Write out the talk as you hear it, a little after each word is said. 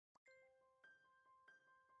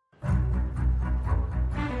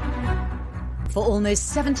For almost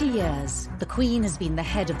 70 years, the Queen has been the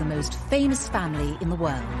head of the most famous family in the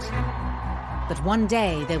world. But one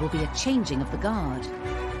day there will be a changing of the guard.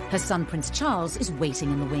 Her son Prince Charles is waiting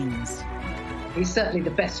in the wings. He's certainly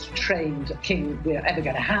the best trained king we're ever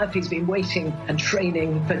going to have. He's been waiting and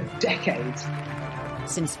training for decades.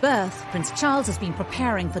 Since birth, Prince Charles has been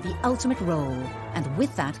preparing for the ultimate role, and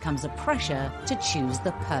with that comes a pressure to choose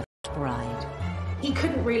the perfect bride. He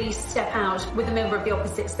couldn't really step out with a member of the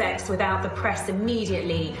opposite sex without the press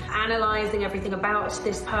immediately analysing everything about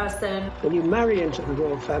this person. When you marry into the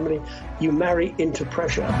royal family, you marry into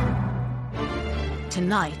pressure.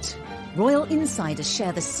 Tonight, royal insiders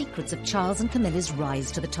share the secrets of Charles and Camilla's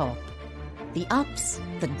rise to the top. The ups,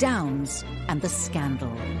 the downs, and the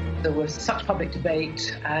scandal. There was such public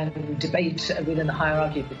debate within the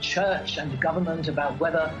hierarchy of the church and the government about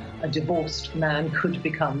whether a divorced man could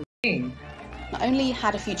become king. Not only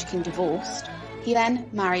had a future king divorced, he then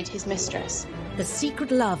married his mistress. The secret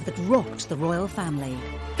love that rocked the royal family.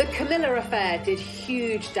 The Camilla affair did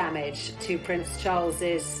huge damage to Prince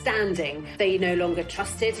Charles's standing. They no longer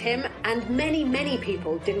trusted him, and many, many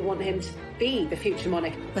people didn't want him to be the future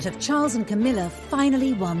monarch. But have Charles and Camilla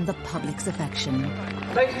finally won the public's affection?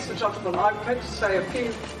 Ladies and gentlemen, I'm going to say a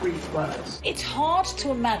few brief words. It's hard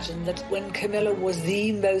to imagine that when Camilla was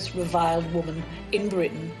the most reviled woman in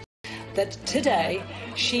Britain, that today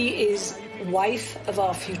she is wife of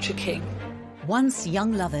our future king. Once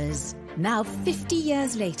young lovers, now 50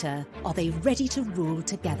 years later, are they ready to rule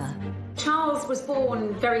together? Charles was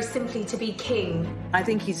born very simply to be king. I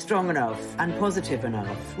think he's strong enough and positive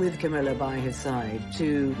enough, with Camilla by his side,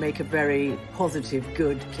 to make a very positive,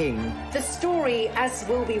 good king. The story, as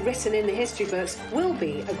will be written in the history books, will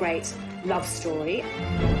be a great love story.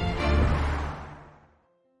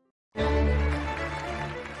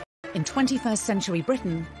 In 21st century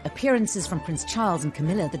Britain, appearances from Prince Charles and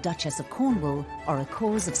Camilla, the Duchess of Cornwall, are a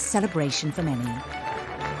cause of celebration for many.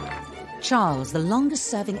 Charles, the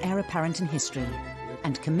longest-serving heir apparent in history,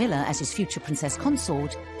 and Camilla, as his future princess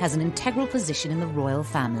consort, has an integral position in the royal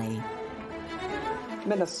family.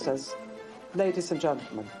 Ministers, ladies and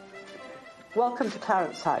gentlemen, welcome to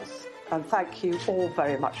Clarence House, and thank you all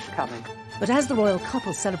very much for coming. But as the royal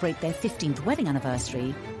couple celebrate their 15th wedding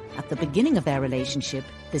anniversary, at the beginning of their relationship,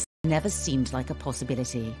 this never seemed like a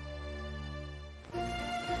possibility.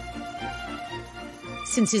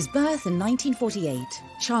 Since his birth in 1948,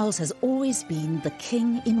 Charles has always been the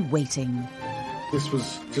king in waiting. This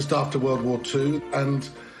was just after World War II, and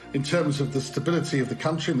in terms of the stability of the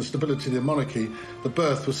country and the stability of the monarchy, the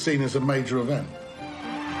birth was seen as a major event.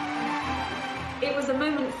 It was a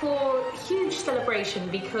moment for huge celebration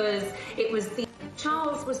because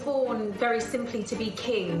Charles was born very simply to be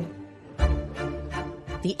king.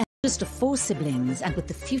 The eldest of 4 siblings, and with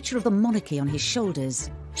the future of the monarchy on his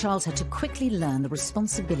shoulders, Charles had to quickly learn the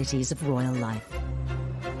responsibilities of royal life.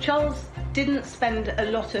 Charles didn't spend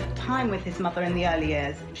a lot of time with his mother in the early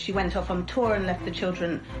years. She went off on tour and left the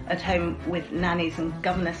children at home with nannies and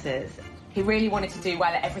governesses. He really wanted to do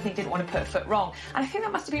well at everything, didn't want to put a foot wrong. And I think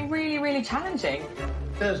that must have been really, really challenging.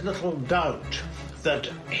 There's little doubt that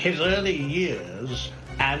his early years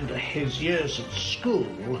and his years at school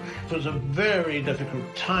was a very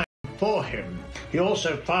difficult time for him. He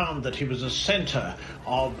also found that he was a centre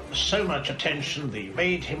of so much attention that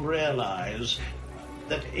made him realise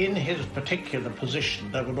that in his particular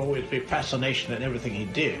position there would always be fascination in everything he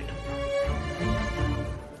did.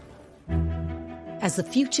 As the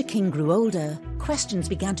future king grew older, questions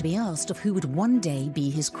began to be asked of who would one day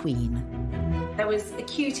be his queen. There was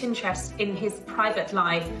acute interest in his private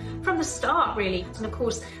life from the start, really. And of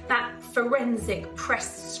course, that forensic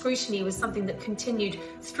press scrutiny was something that continued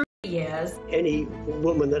through the years. Any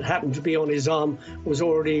woman that happened to be on his arm was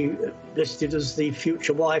already listed as the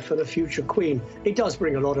future wife and a future queen. It does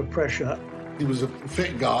bring a lot of pressure. He was a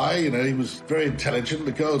fit guy, you know, he was very intelligent.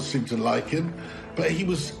 The girls seemed to like him, but he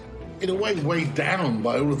was in a way weighed down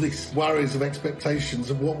by all of these worries and expectations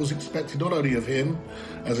of what was expected not only of him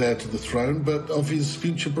as heir to the throne, but of his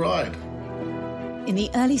future bride. In the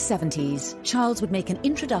early 70s, Charles would make an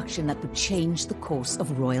introduction that would change the course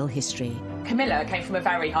of royal history. Camilla came from a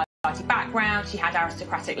very high society background. She had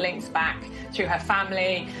aristocratic links back through her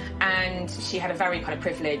family, and she had a very kind of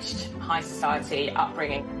privileged high society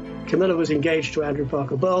upbringing. Camilla was engaged to Andrew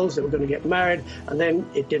Parker Bowles. They were going to get married, and then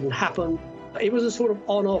it didn't happen. It was a sort of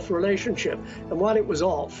on-off relationship, and while it was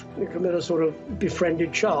off, Camilla sort of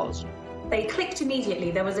befriended Charles. They clicked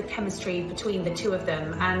immediately. There was a chemistry between the two of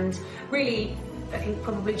them, and really, I think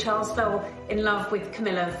probably Charles fell in love with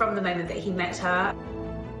Camilla from the moment that he met her.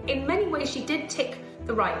 In many ways, she did tick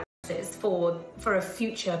the right boxes for a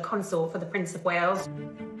future consort for the Prince of Wales.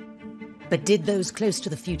 But did those close to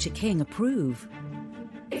the future king approve?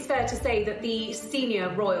 It's fair to say that the senior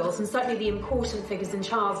royals, and certainly the important figures in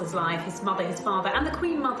Charles's life, his mother, his father, and the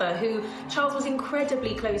Queen Mother, who Charles was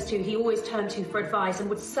incredibly close to, he always turned to for advice and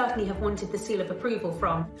would certainly have wanted the seal of approval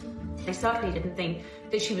from. They certainly didn't think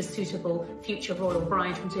that she was suitable future royal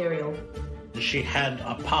bride material. She had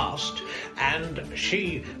a past, and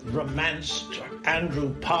she romanced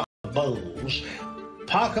Andrew Parker Bowles.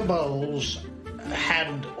 Parker Bowles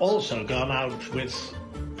had also gone out with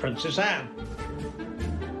Princess Anne.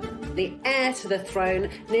 The heir to the throne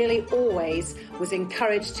nearly always was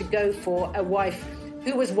encouraged to go for a wife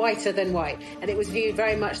who was whiter than white, and it was viewed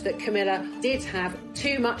very much that Camilla did have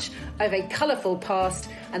too much of a colourful past.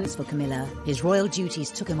 And as for Camilla, his royal duties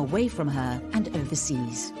took him away from her and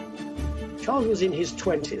overseas. Charles was in his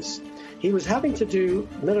 20s. He was having to do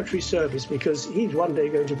military service because he's one day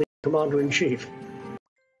going to be commander-in-chief.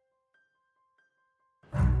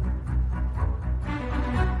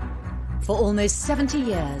 For almost 70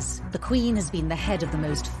 years, the Queen has been the head of the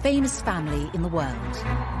most famous family in the world.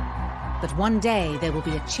 But one day there will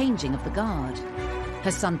be a changing of the guard.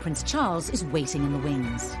 Her son Prince Charles is waiting in the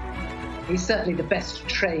wings. He's certainly the best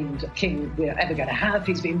trained king we're ever going to have.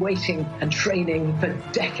 He's been waiting and training for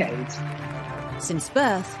decades. Since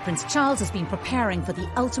birth, Prince Charles has been preparing for the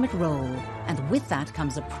ultimate role, and with that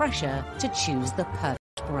comes a pressure to choose the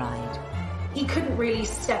perfect bride. He couldn't really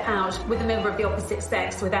step out with a member of the opposite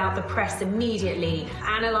sex without the press immediately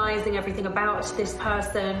analysing everything about this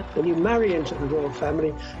person. When you marry into the royal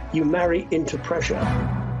family, you marry into pressure.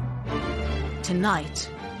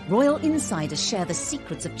 Tonight, royal insiders share the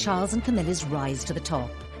secrets of Charles and Camilla's rise to the top.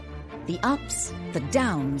 The ups, the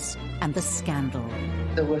downs, and the scandal.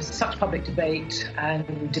 There was such public debate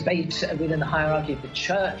within the hierarchy of the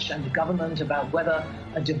church and the government about whether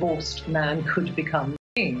a divorced man could become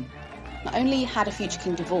king. Not only had a future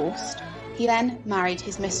king divorced, he then married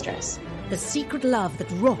his mistress. The secret love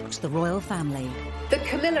that rocked the royal family. The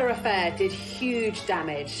Camilla affair did huge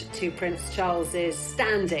damage to Prince Charles's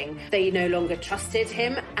standing. They no longer trusted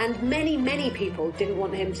him, and many, many people didn't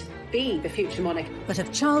want him to be the future monarch. But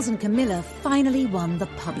have Charles and Camilla finally won the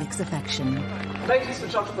public's affection? Ladies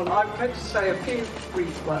and gentlemen, I'm going to say a few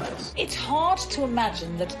brief words. It's hard to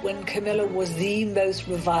imagine that when Camilla was the most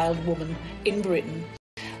reviled woman in Britain,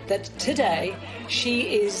 that today she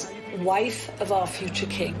is wife of our future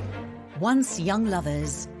king. Once young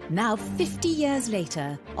lovers, now 50 years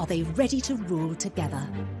later, are they ready to rule together?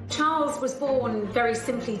 Charles was born very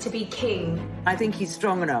simply to be king. I think he's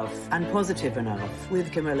strong enough and positive enough,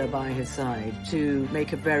 with Camilla by his side, to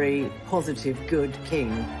make a very positive, good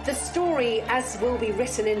king. The story, as will be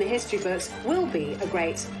written in the history books, will be a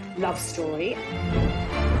great love story.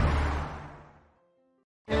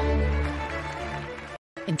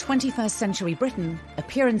 In 21st century Britain,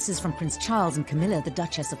 appearances from Prince Charles and Camilla, the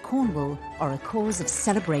Duchess of Cornwall, are a cause of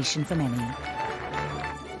celebration for many.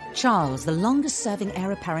 Charles, the longest-serving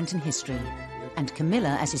heir apparent in history, and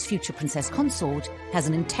Camilla, as his future princess consort, has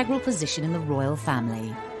an integral position in the royal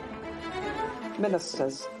family.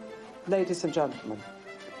 Ministers, ladies and gentlemen,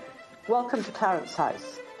 welcome to Clarence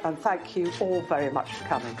House, and thank you all very much for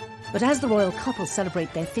coming. But as the royal couple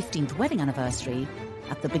celebrate their 15th wedding anniversary,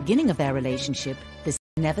 at the beginning of their relationship, this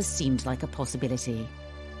never seemed like a possibility.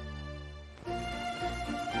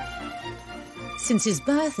 Since his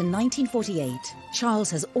birth in 1948,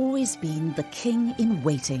 Charles has always been the king in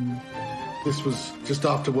waiting. This was just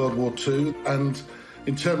after World War II, and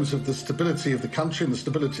in terms of the stability of the country and the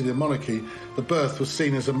stability of the monarchy, the birth was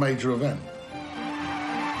seen as a major event.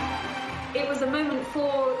 It was a moment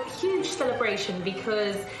for huge celebration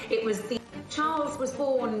because Charles was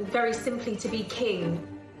born very simply to be king.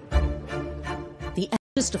 The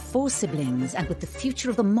eldest of 4 siblings, and with the future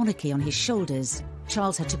of the monarchy on his shoulders,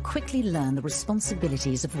 Charles had to quickly learn the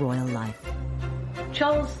responsibilities of royal life.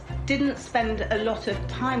 Charles didn't spend a lot of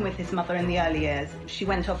time with his mother in the early years. She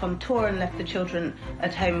went off on tour and left the children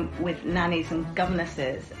at home with nannies and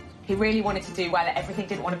governesses. He really wanted to do well at everything,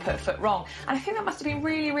 didn't want to put a foot wrong. And I think that must have been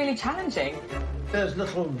really, really challenging. There's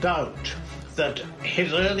little doubt that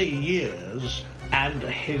his early years and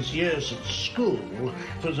his years at school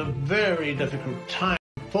was a very difficult time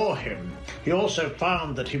for him. He also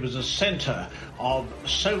found that he was a centre of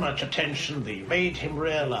so much attention that made him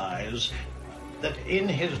realise that in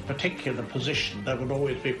his particular position there would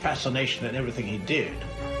always be fascination in everything he did.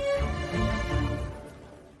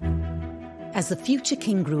 As the future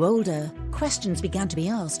king grew older, questions began to be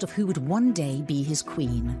asked of who would one day be his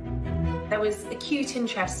queen. There was acute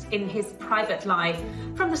interest in his private life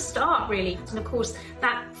from the start, really. And of course,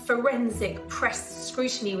 that forensic press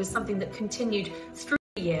scrutiny was something that continued through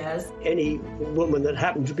years. Any woman that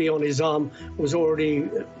happened to be on his arm was already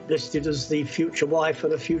listed as the future wife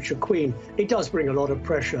and a future queen. It does bring a lot of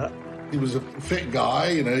pressure. He was a fit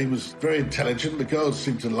guy, he was very intelligent. The girls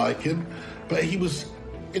seemed to like him, but he was,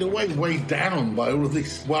 in a way, weighed down by all of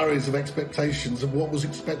these worries of expectations of what was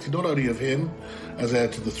expected not only of him as heir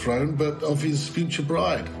to the throne, but of his future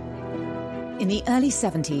bride. In the early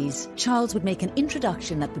 70s, Charles would make an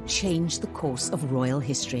introduction that would change the course of royal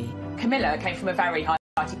history. Camilla came from a very high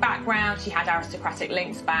society background. She had aristocratic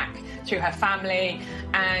links back through her family,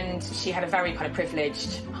 and she had a very kind of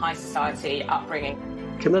privileged high society upbringing.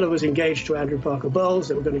 Camilla was engaged to Andrew Parker Bowles.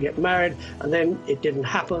 They were going to get married, and then it didn't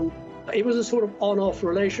happen. It was a sort of on-off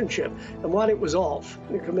relationship, and while it was off,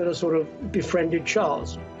 Camilla sort of befriended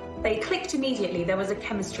Charles. They clicked immediately. There was a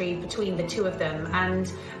chemistry between the two of them,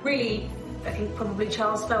 and really, I think probably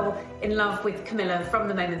Charles fell in love with Camilla from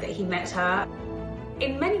the moment that he met her.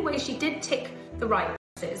 In many ways, she did tick the right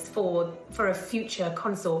boxes for a future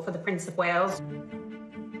consort for the Prince of Wales.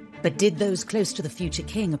 But did those close to the future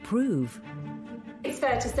king approve? It's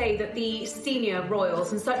fair to say that the senior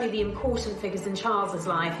royals, and certainly the important figures in Charles's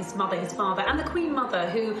life, his mother, his father, and the Queen Mother,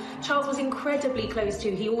 who Charles was incredibly close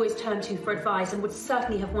to, he always turned to for advice and would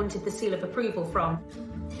certainly have wanted the seal of approval from.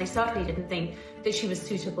 They certainly didn't think that she was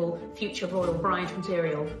suitable future royal bride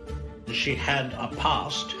material. She had a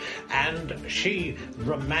past, and she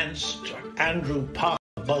romanced Andrew Parker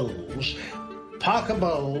Bowles. Parker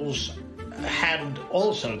Bowles had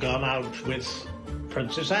also gone out with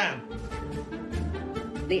Princess Anne.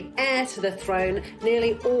 The heir to the throne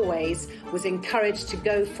nearly always was encouraged to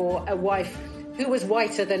go for a wife who was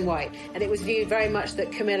whiter than white, and it was viewed very much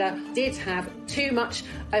that Camilla did have too much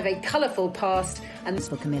of a colourful past. And as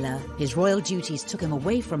for Camilla, his royal duties took him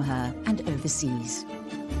away from her and overseas.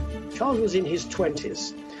 Charles was in his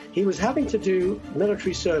 20s. He was having to do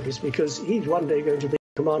military service because he's one day going to be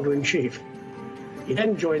commander-in-chief. He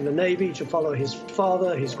then joined the Navy to follow his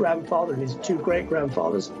father, his grandfather, and his two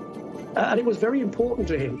great-grandfathers. And it was very important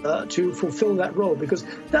to him to fulfill that role because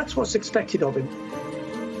that's what's expected of him.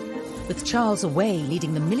 With Charles away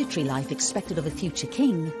leading the military life expected of a future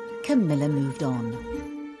king, Camilla moved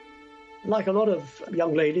on. Like a lot of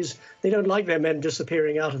young ladies, they don't like their men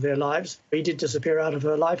disappearing out of their lives. He did disappear out of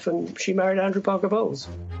her life, and she married Andrew Parker Bowles.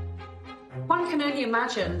 One can only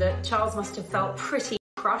imagine that Charles must have felt pretty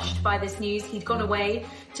crushed by this news. He'd gone away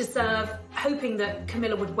to serve, hoping that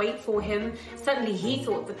Camilla would wait for him. Certainly he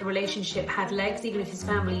thought that the relationship had legs, even if his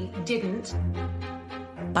family didn't.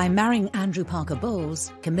 By marrying Andrew Parker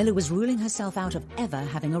Bowles, Camilla was ruling herself out of ever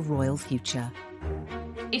having a royal future.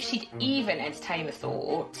 If she'd even entertained the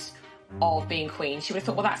thought of being queen, she would have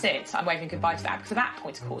thought, well, that's it, I'm waving goodbye to that. Because at that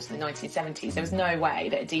point, of course, in the 1970s, there was no way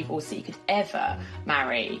that a divorcee could ever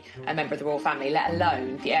marry a member of the royal family, let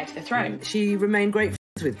alone the heir to the throne. She remained great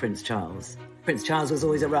friends with Prince Charles. Prince Charles was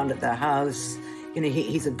always around at their house.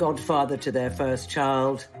 He's a godfather to their first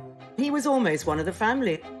child. He was almost one of the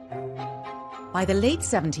family. By the late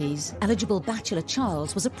 70s, eligible bachelor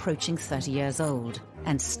Charles was approaching 30 years old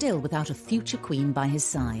and still without a future queen by his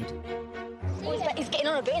side. It's getting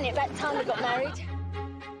on a bit, isn't it? About time we got married.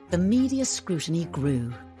 The media scrutiny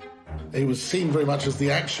grew. He was seen very much as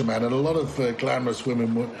the action man, and a lot of glamorous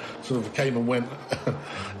women sort of came and went.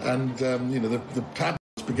 And, the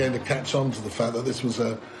tabloids began to catch on to the fact that this was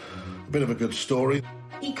a bit of a good story.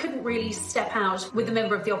 He couldn't really step out with a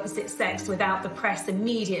member of the opposite sex without the press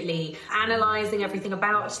immediately analysing everything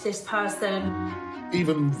about this person.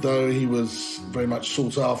 Even though he was very much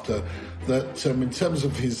sought after, that in terms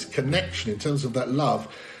of his connection, in terms of that love,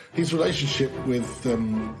 his relationship with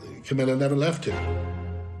Camilla never left him.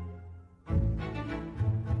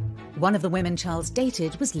 One of the women Charles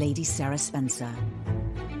dated was Lady Sarah Spencer.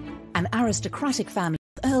 An aristocratic family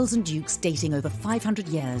with earls and dukes dating over 500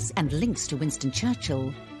 years and links to Winston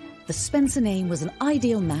Churchill, the Spencer name was an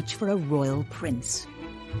ideal match for a royal prince.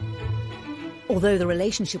 Although the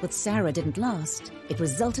relationship with Sarah didn't last, it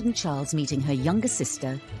resulted in Charles meeting her younger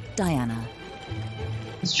sister, Diana.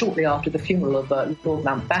 Shortly after the funeral of Lord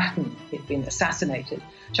Mountbatten had been assassinated,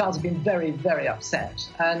 Charles had been very, very upset.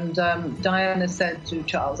 And Diana said to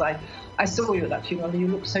Charles, I saw you at that funeral and you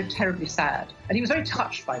looked so terribly sad. And he was very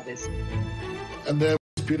touched by this. And there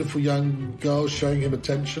was beautiful young girls showing him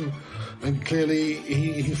attention. And clearly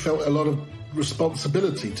he felt a lot of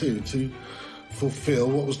responsibility, too, to fulfil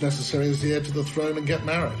what was necessary as the heir to the throne and get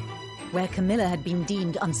married. Where Camilla had been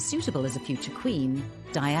deemed unsuitable as a future queen,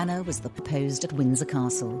 Diana was the proposed at Windsor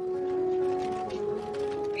Castle.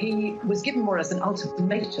 He was given more as an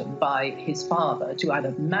ultimatum by his father to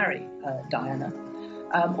either marry Diana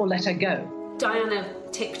or let her go. Diana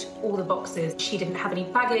ticked all the boxes. She didn't have any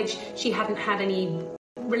baggage. She hadn't had any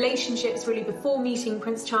relationships really before meeting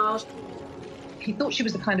Prince Charles. He thought she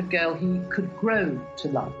was the kind of girl he could grow to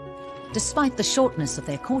love. Despite the shortness of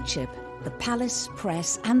their courtship, the palace,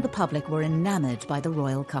 press and the public were enamoured by the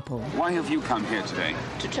royal couple. Why have you come here today?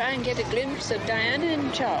 To try and get a glimpse of Diana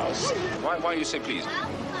and Charles. Why you say please?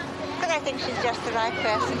 Because I think she's just the right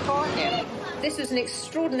person for him. This was an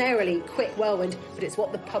extraordinarily quick whirlwind, but it's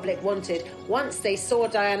what the public wanted. Once they saw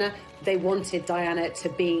Diana, they wanted Diana to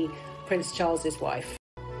be Prince Charles's wife.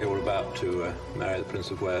 They were about to marry the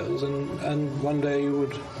Prince of Wales, and one day you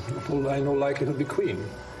would, in all likelihood, be Queen.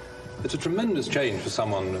 It's a tremendous change for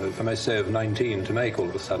someone, if I may say, of 19 to make all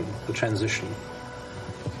of a sudden, the transition.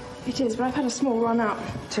 It is, but I've had a small run out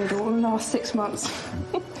to it all in the last 6 months.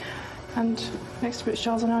 And next to Prince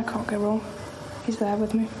Charles and I can't go wrong. He's there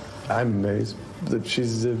with me. I'm amazed that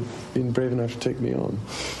she's been brave enough to take me on.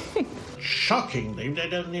 Shockingly,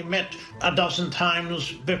 they'd only met a dozen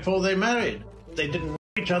times before they married. They didn't know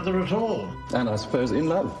each other at all. And I suppose in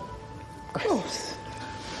love. Of course.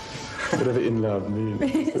 Whatever in love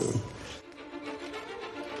means.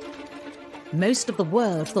 Most of the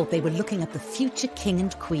world thought they were looking at the future King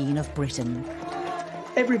and Queen of Britain.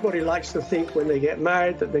 Everybody likes to think when they get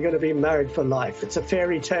married that they're going to be married for life. It's a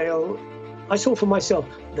fairy tale. I saw for myself,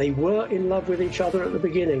 they were in love with each other at the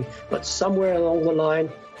beginning, but somewhere along the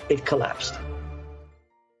line, it collapsed.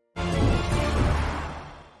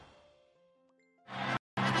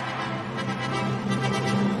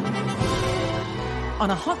 On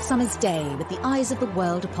a hot summer's day, with the eyes of the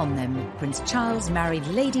world upon them, Prince Charles married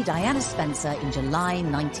Lady Diana Spencer in July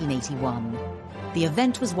 1981. The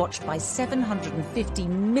event was watched by 750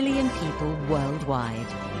 million people worldwide.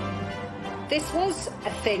 This was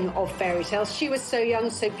a thing of fairy tales. She was so young,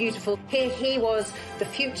 so beautiful. Here he was, the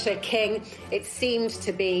future king. It seemed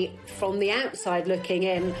to be, from the outside looking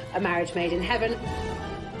in, a marriage made in heaven.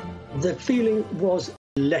 The feeling was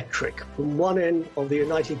electric, from one end of the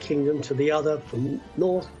United Kingdom to the other, from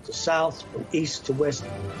north to south, from east to west.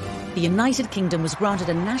 The United Kingdom was granted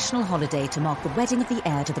a national holiday to mark the wedding of the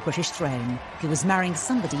heir to the British throne, who was marrying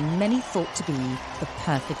somebody many thought to be the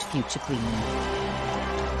perfect future queen.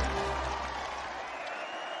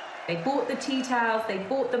 They bought the tea towels, they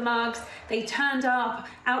bought the mugs, they turned up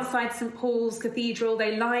outside St Paul's Cathedral,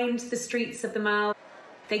 they lined the streets of the Mall,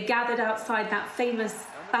 they gathered outside that famous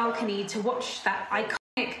balcony to watch that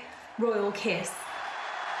iconic royal kiss.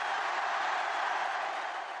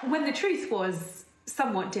 When the truth was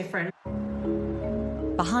somewhat different.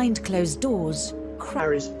 Behind closed doors,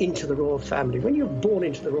 marries into the royal family. When you're born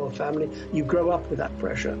into the royal family, you grow up with that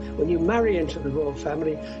pressure. When you marry into the royal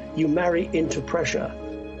family, you marry into pressure.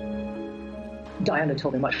 Diana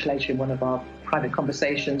told me much later in one of our private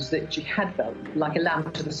conversations that she had felt like a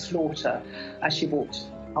lamb to the slaughter as she walked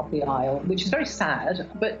up the aisle, which is very sad,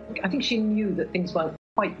 but I think she knew that things weren't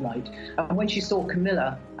quite right. And when she saw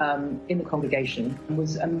Camilla in the congregation,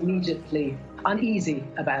 was immediately uneasy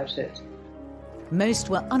about it. Most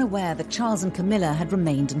were unaware that Charles and Camilla had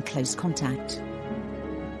remained in close contact.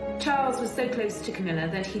 Charles was so close to Camilla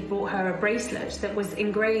that he bought her a bracelet that was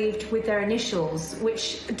engraved with their initials,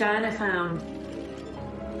 which Diana found.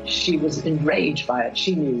 She was enraged by it.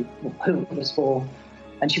 She knew who it was for,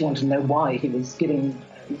 and she wanted to know why he was giving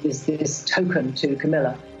this token to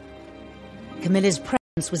Camilla. Camilla's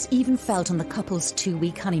presence was even felt on the couple's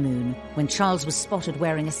 2-week honeymoon, when Charles was spotted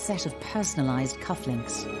wearing a set of personalised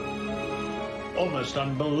cufflinks. Almost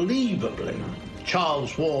unbelievably,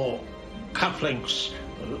 Charles wore cufflinks,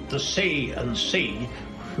 the C and C,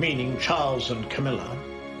 meaning Charles and Camilla.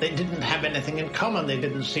 They didn't have anything in common. They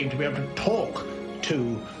didn't seem to be able to talk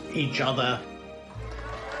to each other.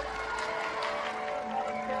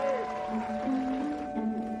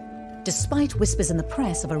 Despite whispers in the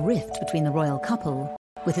press of a rift between the royal couple,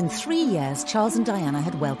 within 3 years Charles and Diana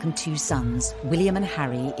had welcomed 2 sons, William and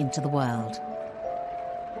Harry, into the world.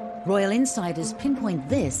 Royal insiders pinpoint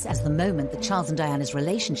this as the moment that Charles and Diana's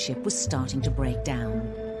relationship was starting to break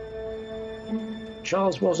down.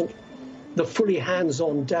 Charles wasn't the fully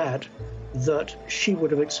hands-on dad that she would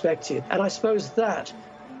have expected, and I suppose that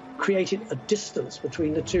created a distance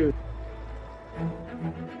between the two.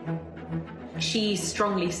 She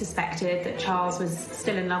strongly suspected that Charles was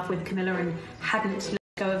still in love with Camilla and hadn't let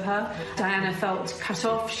go of her. Diana felt cut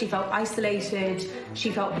off, she felt isolated,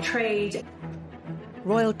 she felt betrayed.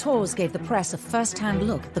 Royal tours gave the press a first-hand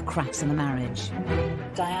look at the cracks in the marriage.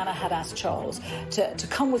 Diana had asked Charles to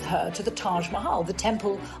come with her to the Taj Mahal, the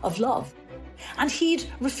Temple of Love. And he'd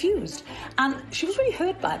refused. And she was really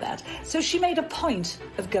hurt by that. So she made a point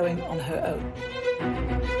of going on her own.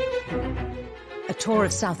 A tour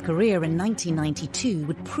of South Korea in 1992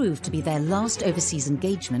 would prove to be their last overseas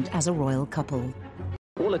engagement as a royal couple.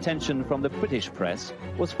 all attention from the British press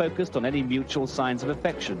was focused on any mutual signs of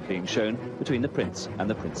affection being shown between the Prince and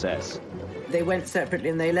the Princess. They went separately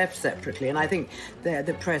and they left separately, and I think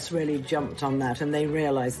the press really jumped on that and they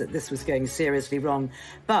realised that this was going seriously wrong.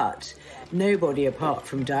 But nobody apart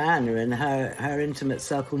from Diana and her intimate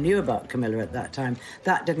circle knew about Camilla at that time.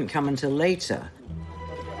 That didn't come until later.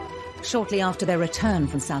 Shortly after their return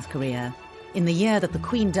from South Korea, in the year that the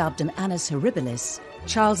Queen dubbed an annus horribilis,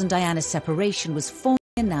 Charles and Diana's separation was formally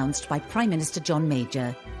announced by Prime Minister John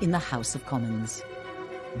Major in the House of Commons.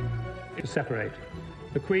 To separate.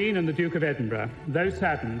 The Queen and the Duke of Edinburgh, though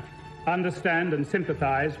saddened, understand and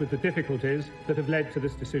sympathise with the difficulties that have led to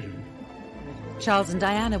this decision. Charles and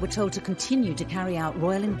Diana were told to continue to carry out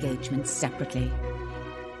royal engagements separately.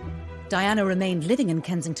 Diana remained living in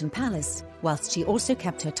Kensington Palace, whilst she also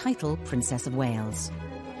kept her title Princess of Wales.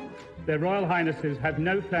 Their Royal Highnesses have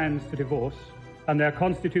no plans to divorce, and their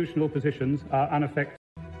constitutional positions are unaffected.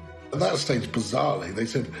 At that stage, bizarrely, they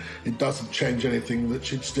said it doesn't change anything that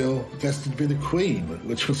she's still destined to be the Queen,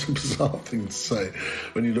 which was a bizarre thing to say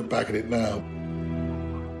when you look back at it now.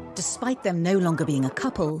 Despite them no longer being a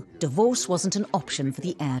couple, divorce wasn't an option for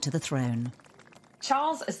the heir to the throne.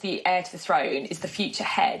 Charles, as the heir to the throne, is the future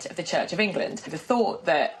head of the Church of England. The thought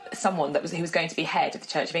that someone who was going to be head of the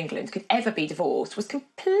Church of England could ever be divorced was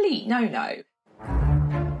complete no-no.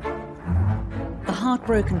 The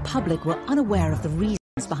heartbroken public were unaware of the reasons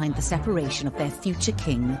behind the separation of their future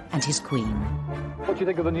king and his queen. What do you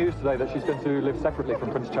think of the news today that she's going to live separately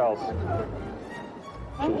from Prince Charles?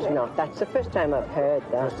 She's not. That's the first time I've heard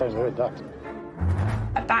that. First time I've heard that.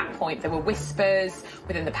 At that point, there were whispers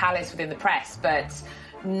within the palace, within the press, but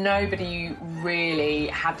nobody really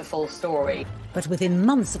had the full story. But within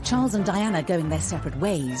months of Charles and Diana going their separate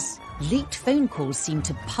ways, leaked phone calls seemed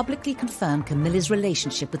to publicly confirm Camilla's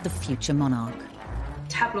relationship with the future monarch.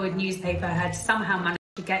 Tabloid newspaper had somehow managed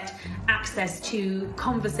to get access to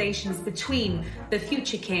conversations between the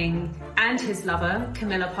future king and his lover,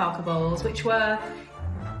 Camilla Parker Bowles, which were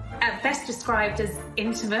at best described as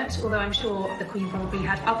intimate, although I'm sure the Queen probably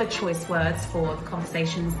had other choice words for the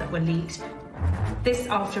conversations that were leaked. This,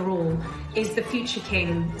 after all, is the future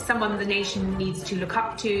king, someone the nation needs to look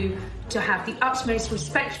up to have the utmost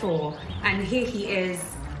respect for, and here he is,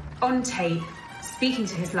 on tape, speaking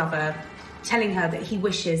to his lover, telling her that he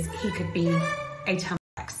wishes he could be a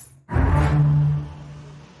Tampax.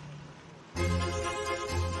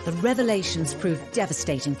 The revelations proved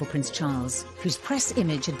devastating for Prince Charles, whose press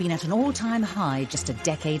image had been at an all-time high just a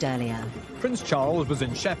decade earlier. Prince Charles was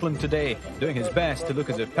in Shetland today, doing his best to look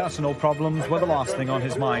as if personal problems were the last thing on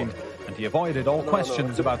his mind, and he avoided all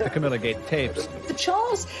questions about the Camilla Gate tapes. The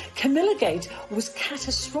Charles-Camilla Gate was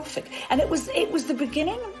catastrophic, and it was the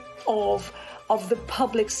beginning of the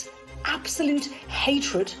public's absolute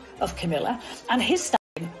hatred of Camilla, and his standing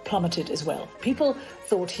plummeted as well. People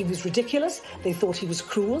thought he was ridiculous, they thought he was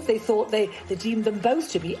cruel, they deemed them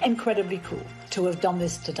both to be incredibly cruel to have done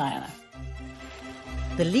this to Diana.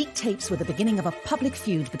 The leaked tapes were the beginning of a public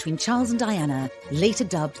feud between Charles and Diana, later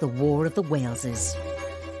dubbed the War of the Waleses.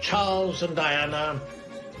 Charles and Diana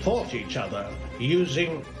fought each other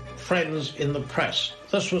using friends in the press.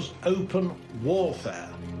 This was open warfare.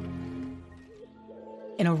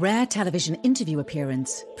 In a rare television interview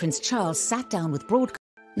appearance, Prince Charles sat down with broadcast.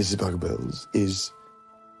 Mrs. Parker Bowles is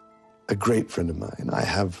a great friend of mine. I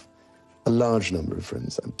have a large number of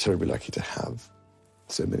friends. I'm terribly lucky to have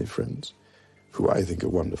so many friends who I think are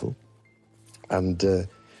wonderful and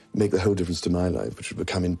make the whole difference to my life, which would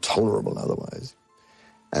become intolerable otherwise.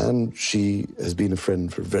 And she has been a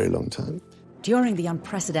friend for a very long time. During the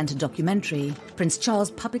unprecedented documentary, Prince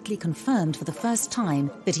Charles publicly confirmed for the first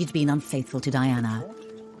time that he'd been unfaithful to Diana.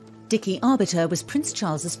 Dickie Arbiter was Prince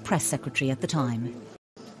Charles's press secretary at the time.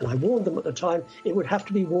 And I warned them at the time, it would have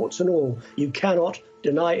to be warts and all. You cannot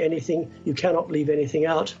deny anything, you cannot leave anything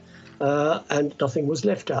out, and nothing was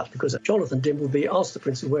left out, because Jonathan Dimbleby asked the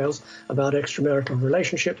Prince of Wales about extramarital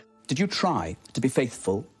relationship. Did you try to be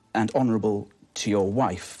faithful and honourable to your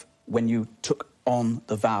wife when you took on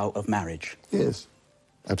the vow of marriage? Yes,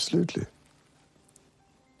 absolutely.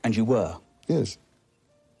 And you were? Yes.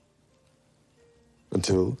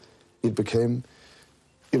 Until it became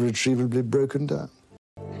irretrievably broken down.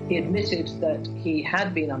 He admitted that he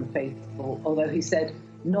had been unfaithful, although he said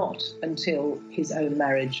not until his own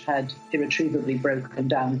marriage had irretrievably broken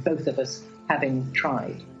down, both of us having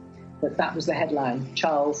tried. But that was the headline: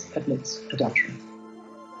 Charles admits adultery.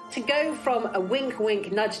 To go from a wink,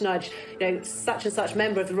 wink, nudge, nudge, such and such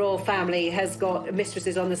member of the royal family has got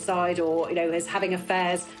mistresses on the side or, is having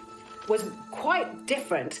affairs, was quite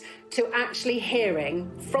different to actually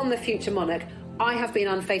hearing from the future monarch, I have been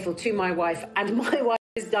unfaithful to my wife and my wife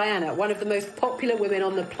Is Diana, one of the most popular women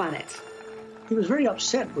on the planet. He was very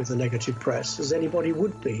upset with the negative press, as anybody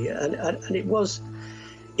would be, and it was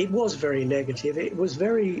very negative. It was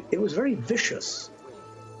very vicious.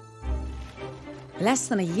 Less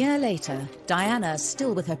than a year later, Diana,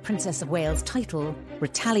 still with her Princess of Wales title,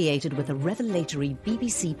 retaliated with a revelatory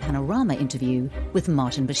BBC Panorama interview with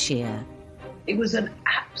Martin Bashir. It was an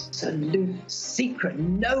absolute secret.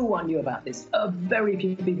 No one knew about this. Very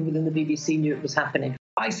few people within the BBC knew it was happening.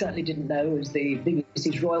 I certainly didn't know, as the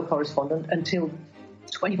BBC's royal correspondent, until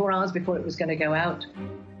 24 hours before it was going to go out.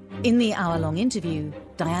 In the hour-long interview,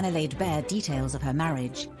 Diana laid bare details of her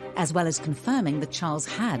marriage, as well as confirming that Charles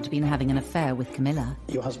had been having an affair with Camilla.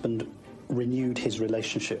 Your husband renewed his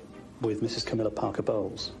relationship with Mrs. Camilla Parker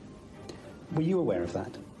Bowles. Were you aware of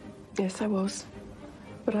that? Yes, I was.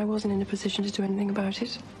 But I wasn't in a position to do anything about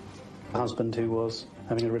it. A husband who was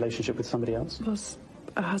having a relationship with somebody else? Was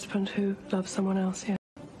a husband who loved someone else, yeah.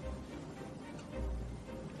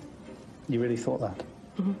 You really thought that?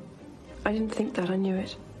 Mm-hmm. I didn't think that, I knew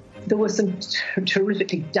it. There were some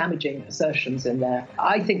terrifically damaging assertions in there.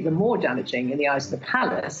 I think the more damaging in the eyes of the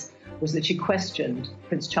palace was that she questioned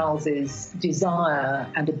Prince Charles's desire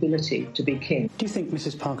and ability to be king. Do you think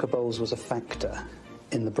Mrs. Parker Bowles was a factor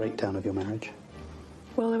in the breakdown of your marriage?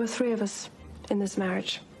 Well, there were three of us in this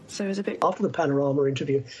marriage, so it was a bit... After the Panorama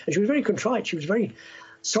interview, and she was very contrite, she was very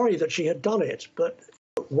sorry that she had done it, but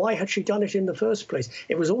why had she done it in the first place?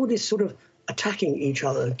 It was all this sort of attacking each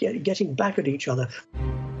other, getting back at each other.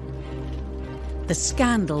 The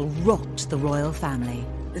scandal rocked the royal family.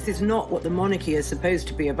 This is not what the monarchy is supposed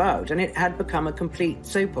to be about, and it had become a complete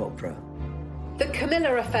soap opera. The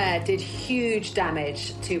Camilla affair did huge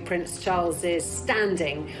damage to Prince Charles's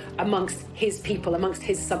standing amongst his people, amongst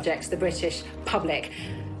his subjects, the British public.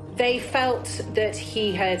 They felt that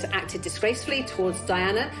he had acted disgracefully towards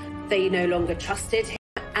Diana. They no longer trusted him.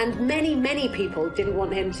 And many, many people didn't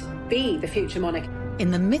want him to be the future monarch. In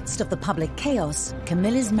the midst of the public chaos,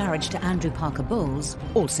 Camilla's marriage to Andrew Parker Bowles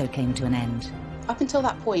also came to an end. Up until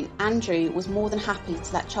that point, Andrew was more than happy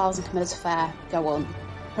to let Charles and Camilla's affair go on,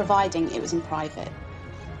 providing it was in private.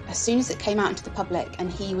 As soon as it came out into the public and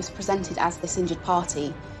he was presented as this injured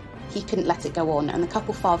party, he couldn't let it go on, and the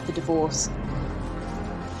couple filed for divorce.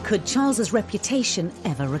 Could Charles's reputation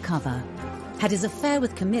ever recover? Had his affair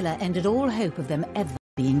with Camilla ended all hope of them ever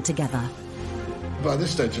being together? By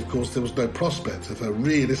this stage, of course, there was no prospect of her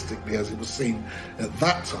realistically, as it was seen at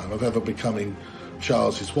that time, of ever becoming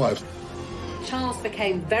Charles's wife. Charles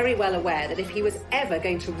became very well aware that if he was ever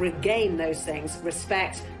going to regain those things,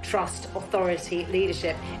 respect, trust, authority,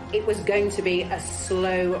 leadership, it was going to be a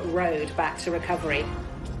slow road back to recovery.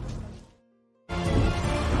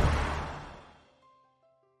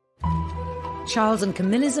 Charles and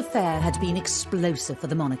Camilla's affair had been explosive for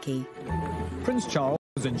the monarchy. Prince Charles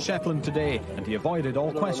was in Shetland today, and he avoided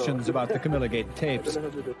all questions about the Camilla Gate tapes.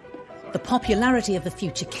 The popularity of the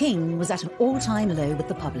future king was at an all-time low with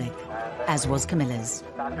the public, as was Camilla's.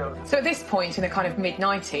 So at this point, in the kind of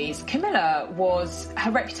mid-90s,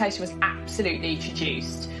 her reputation was absolutely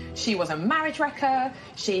traduced. She was a marriage wrecker,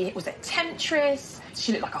 she was a temptress,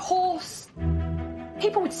 she looked like a horse.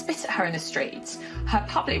 People would spit at her in the streets. Her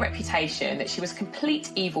public reputation that she was a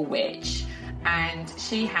complete evil witch, and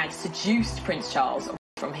she had seduced Prince Charles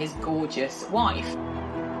from his gorgeous wife.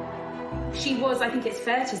 She was, I think it's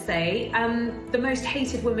fair to say, the most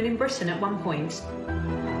hated woman in Britain at one point.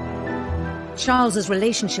 Charles's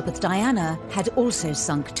relationship with Diana had also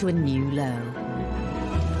sunk to a new low.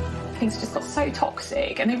 Things just got so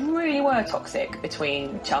toxic, and they really were toxic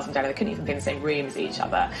between Charles and Diana. They couldn't even be in the same room as each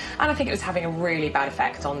other. And I think it was having a really bad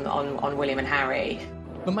effect on William and Harry.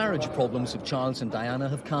 The marriage problems of Charles and Diana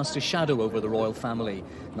have cast a shadow over the royal family.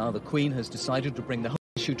 Now the Queen has decided to bring the whole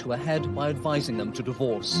issue to a head by advising them to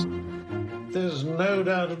divorce. There's no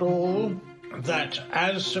doubt at all that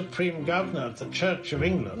as Supreme Governor of the Church of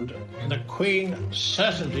England, the Queen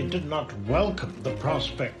certainly did not welcome the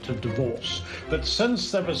prospect of divorce. But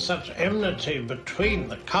since there was such enmity between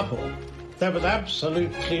the couple, there was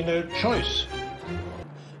absolutely no choice.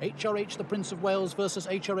 HRH the Prince of Wales versus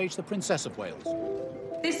HRH the Princess of Wales.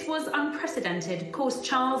 This was unprecedented. Of course,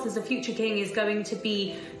 Charles, as a future king, is going to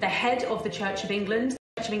be the head of the Church of England.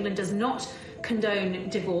 The Church of England does not condone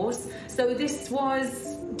divorce. So this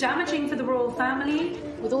was damaging for the royal family.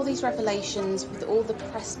 With all these revelations, with all the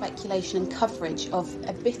press speculation and coverage of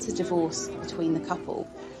a bitter divorce between the couple,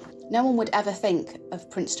 no one would ever think of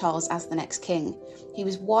Prince Charles as the next king. He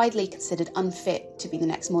was widely considered unfit to be the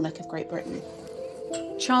next monarch of Great Britain.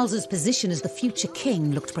 Charles's position as the future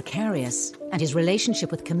king looked precarious, and his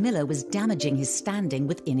relationship with Camilla was damaging his standing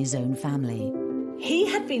within his own family. He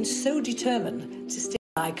had been so determined to stay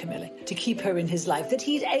by Camilla, to keep her in his life, that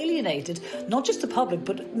he'd alienated not just the public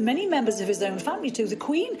but many members of his own family too. The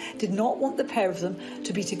Queen did not want the pair of them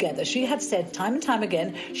to be together. She had said time and time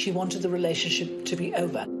again she wanted the relationship to be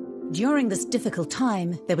over. During this difficult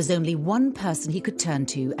time, there was only one person he could turn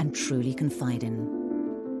to and truly confide in.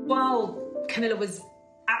 While Camilla was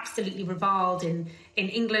absolutely reviled in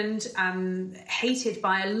England, hated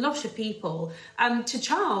by a lot of people, to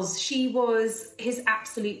Charles, she was his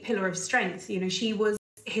absolute pillar of strength. You know, she was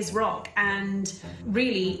his rock, and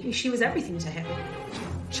really, she was everything to him.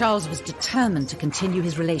 Charles was determined to continue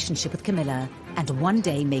his relationship with Camilla and one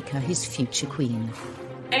day make her his future queen.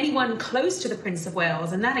 Anyone close to the Prince of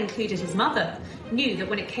Wales, and that included his mother, knew that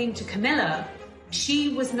when it came to Camilla, she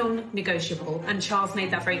was non-negotiable, and Charles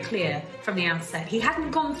made that very clear from the outset. He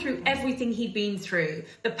hadn't gone through everything he'd been through,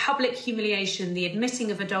 the public humiliation, the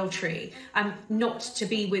admitting of adultery, not to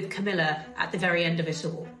be with Camilla at the very end of it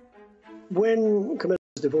all. When Camilla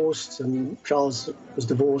was divorced and Charles was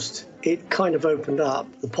divorced, it kind of opened up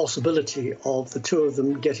the possibility of the two of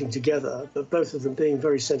them getting together, but both of them being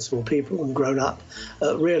very sensible people and grown up,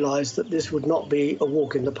 realised that this would not be a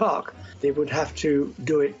walk in the park. They would have to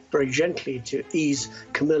do it very gently to ease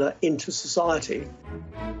Camilla into society.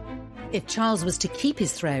 If Charles was to keep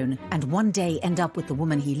his throne and one day end up with the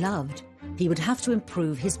woman he loved, he would have to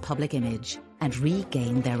improve his public image and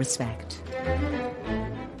regain their respect.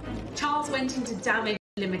 Charles went into damage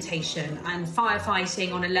limitation and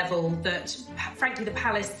firefighting on a level that, frankly, the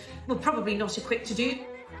palace were probably not equipped to do.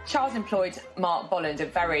 Charles employed Mark Bolland, a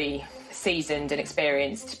very seasoned and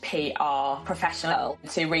experienced PR professional,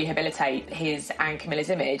 to rehabilitate his and Camilla's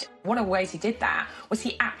image. One of the ways he did that was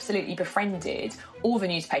he absolutely befriended all the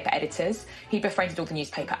newspaper editors, he befriended all the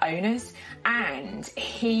newspaper owners, and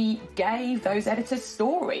he gave those editors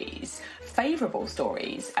stories, favourable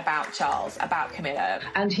stories about Charles, about Camilla.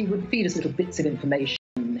 And he would feed us little bits of information.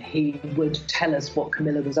 He would tell us what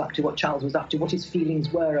Camilla was up to, what Charles was up to, what his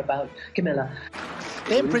feelings were about Camilla.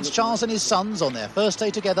 Then Prince Charles and his sons, on their first day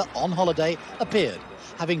together on holiday, appeared,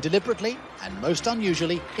 having deliberately and most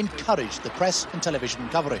unusually encouraged the press and television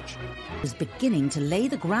coverage. He was beginning to lay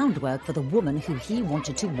the groundwork for the woman who he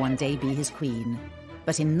wanted to one day be his queen.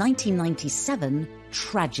 But in 1997,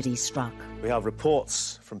 tragedy struck. We have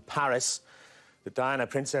reports from Paris that Diana,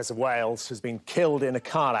 Princess of Wales, has been killed in a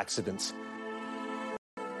car accident.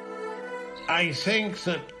 I think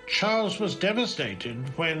that Charles was devastated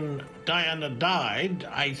when Diana died.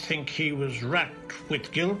 I think he was racked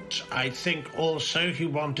with guilt. I think also he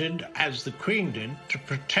wanted, as the Queen did, to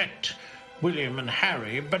protect William and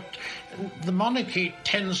Harry. But the monarchy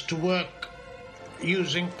tends to work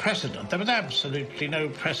using precedent. There was absolutely no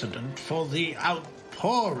precedent for the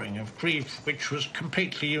outpouring of grief, which was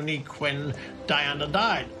completely unique when Diana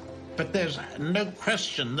died. But there's no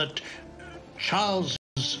question that Charles'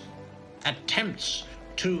 attempts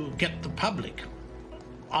to get the public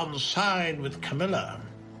on side with Camilla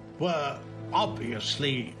were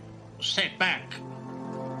obviously set back.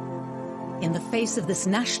 In the face of this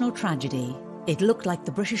national tragedy, it looked like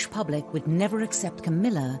the British public would never accept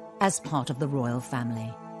Camilla as part of the royal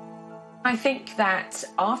family. I think that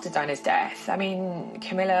after Diana's death, I mean,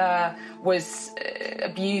 Camilla was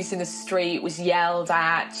abused in the street, was yelled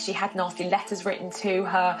at, she had nasty letters written to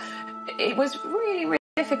her. It was really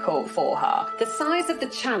difficult for her. The size of the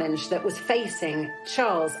challenge that was facing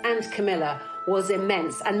Charles and Camilla was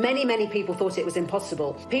immense, and many people thought it was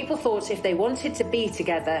impossible. People thought if they wanted to be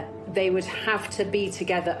together, they would have to be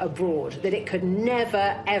together abroad, that it could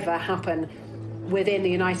never, ever happen within the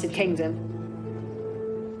United Kingdom.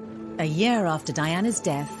 A year after Diana's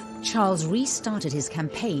death, Charles restarted his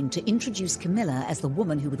campaign to introduce Camilla as the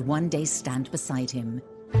woman who would one day stand beside him.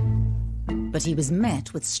 But he was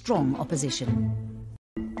met with strong opposition.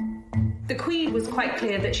 The Queen was quite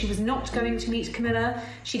clear that she was not going to meet Camilla.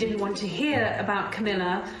 She didn't want to hear about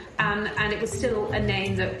Camilla, and it was still a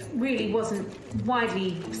name that really wasn't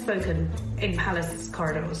widely spoken in palace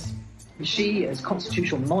corridors. She, as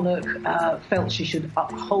constitutional monarch, felt she should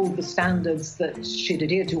uphold the standards that she'd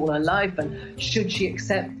adhered to all her life, and should she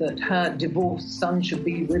accept that her divorced son should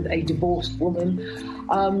be with a divorced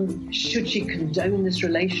woman? Should she condone this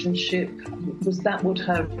relationship? Was that what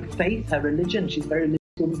her faith, her religion, she's very religious,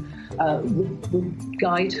 would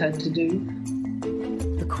guide her to do?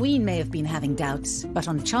 The Queen may have been having doubts, but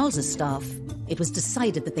on Charles's staff, it was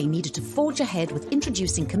decided that they needed to forge ahead with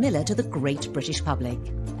introducing Camilla to the great British public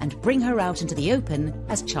and bring her out into the open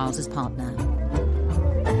as Charles's partner.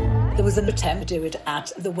 There was an attempt to do it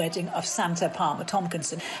at the wedding of Santa Palmer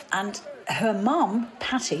Tompkinson, and her mum,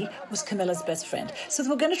 Patty, was Camilla's best friend. So they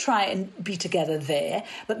were going to try and be together there,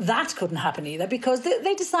 but that couldn't happen either because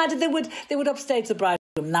they decided they would upstage the bride.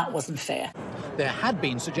 And that wasn't fair. There had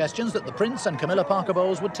been suggestions that the Prince and Camilla Parker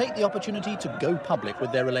Bowles would take the opportunity to go public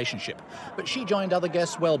with their relationship. But she joined other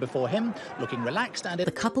guests well before him, looking relaxed and...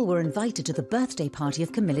 The couple were invited to the birthday party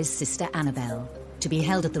of Camilla's sister Annabelle, to be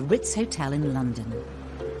held at the Ritz Hotel in London.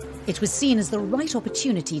 It was seen as the right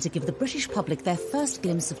opportunity to give the British public their first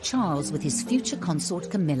glimpse of Charles with his future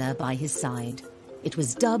consort Camilla by his side. It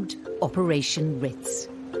was dubbed Operation Ritz.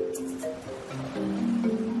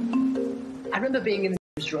 I remember being in the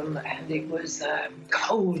newsroom, and it was a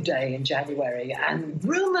cold day in January, and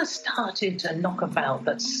rumours started to knock about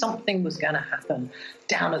that something was going to happen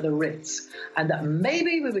down at the Ritz, and that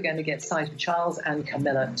maybe we were going to get sight of Charles and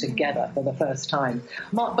Camilla together for the first time.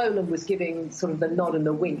 Mark Bolan was giving sort of the nod and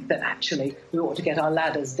the wink that actually we ought to get our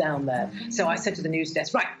ladders down there. So I said to the news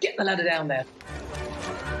desk, right, get the ladder down there.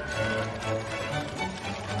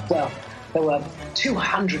 Well, there were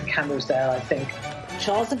 200 cameras there, I think.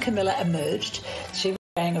 Charles and Camilla emerged. She was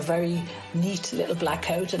wearing a very neat little black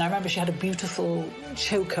coat, and I remember she had a beautiful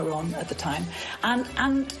choker on at the time.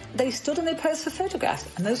 And they stood and they posed for photographs,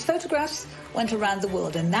 and those photographs went around the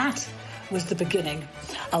world, and that was the beginning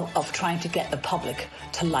of trying to get the public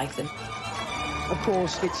to like them. Of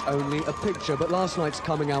course, it's only a picture, but last night's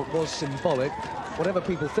coming out was symbolic. Whatever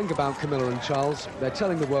people think about Camilla and Charles, they're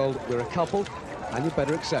telling the world we're a couple, and you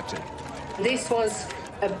better accept it. This was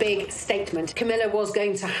a big statement. Camilla was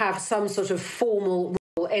going to have some sort of formal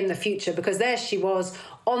role in the future, because there she was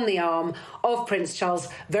on the arm of Prince Charles,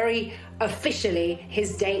 very officially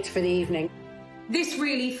his date for the evening. This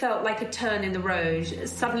really felt like a turn in the road.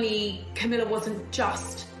 Suddenly, Camilla wasn't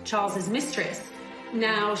just Charles's mistress.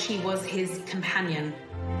 Now she was his companion.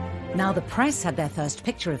 Now the press had their first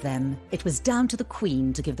picture of them, it was down to the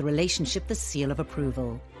Queen to give the relationship the seal of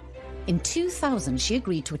approval. In 2000, she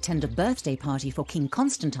agreed to attend a birthday party for King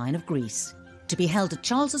Constantine of Greece, to be held at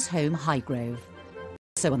Charles's home, Highgrove.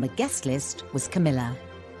 So on the guest list was Camilla.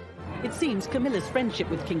 It seems Camilla's friendship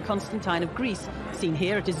with King Constantine of Greece, seen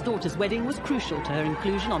here at his daughter's wedding, was crucial to her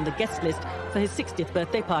inclusion on the guest list for his 60th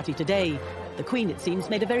birthday party today. The Queen, it seems,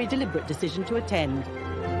 made a very deliberate decision to attend.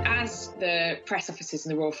 As the press officers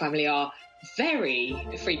in the royal family are very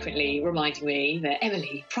frequently reminding me that,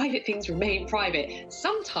 Emily, private things remain private.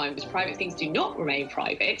 Sometimes private things do not remain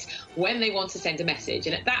private when they want to send a message.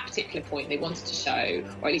 And at that particular point, they wanted to show,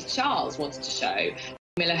 or at least Charles wanted to show,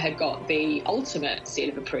 Camilla had got the ultimate seal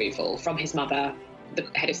of approval from his mother, the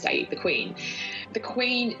head of state, the Queen. The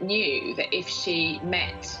Queen knew that if she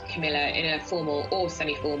met Camilla in a formal or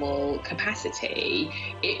semi-formal capacity,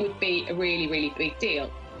 it would be a really, really big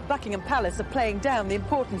deal. Buckingham Palace are playing down the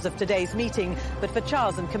importance of today's meeting, but for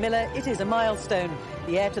Charles and Camilla, it is a milestone.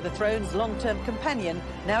 The heir to the throne's long-term companion,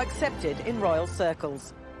 now accepted in royal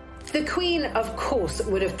circles. The Queen, of course,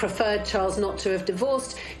 would have preferred Charles not to have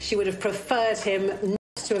divorced. She would have preferred him not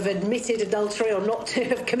to have admitted adultery or not to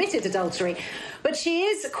have committed adultery. But she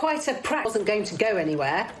is quite a wasn't going to go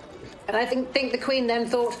anywhere. And I think the Queen then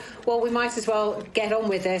thought, well, we might as well get on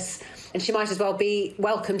with this, and she might as well be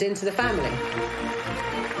welcomed into the family.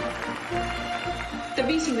 The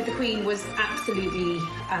meeting with the Queen was absolutely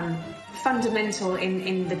fundamental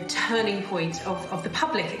in the turning point of the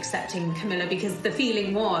public accepting Camilla, because the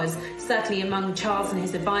feeling was, certainly among Charles and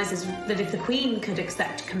his advisors, that if the Queen could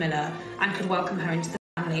accept Camilla and could welcome her into the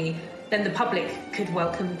family, then the public could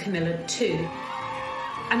welcome Camilla too.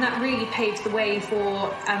 And that really paved the way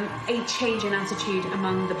for a change in attitude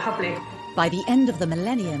among the public. By the end of the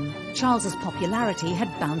millennium, Charles's popularity had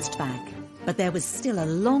bounced back. But there was still a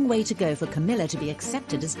long way to go for Camilla to be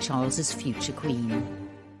accepted as Charles's future queen.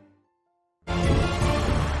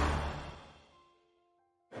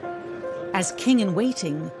 As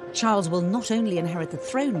king-in-waiting, Charles will not only inherit the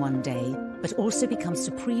throne one day, but also become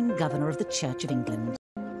supreme governor of the Church of England.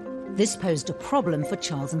 This posed a problem for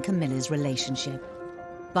Charles and Camilla's relationship.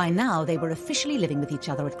 By now, they were officially living with each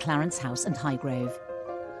other at Clarence House and Highgrove.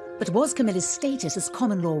 But was Camilla's status as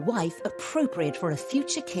common-law wife appropriate for a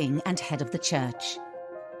future king and head of the church?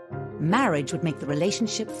 Marriage would make the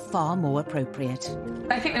relationship far more appropriate.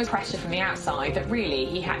 I think there was pressure from the outside that really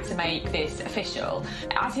he had to make this official.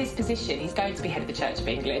 As his position, he's going to be head of the Church of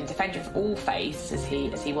England, defender of all faiths as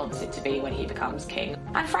he wants it to be when he becomes king.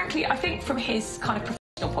 And frankly, I think from his kind of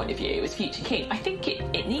professional point of view as future king, I think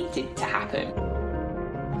it needed to happen.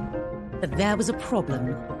 But there was a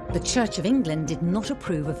problem. The Church of England did not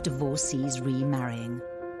approve of divorcees remarrying.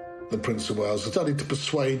 The Prince of Wales had started to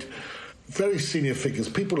persuade very senior figures,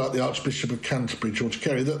 people like the Archbishop of Canterbury, George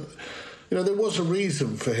Carey, that there was a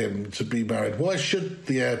reason for him to be married. Why should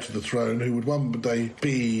the heir to the throne, who would one day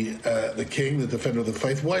be the king, the defender of the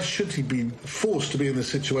faith, why should he be forced to be in the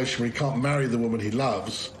situation where he can't marry the woman he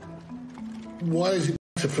loves? Why is it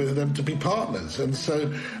for them to be partners. And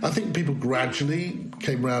so I think people gradually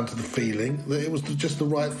came round to the feeling that it was just the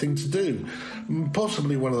right thing to do.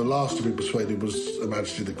 Possibly one of the last to be persuaded was Her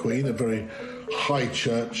Majesty the Queen, a very high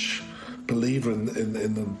church believer in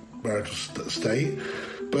the marital state.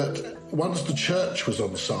 But once the church was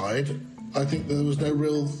on side, I think there was no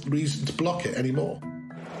real reason to block it anymore.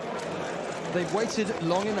 They've waited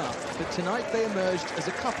long enough, but tonight they emerged as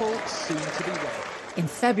a couple soon to be wed. In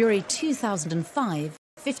February 2005,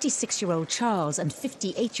 56-year-old Charles and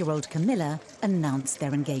 58-year-old Camilla announced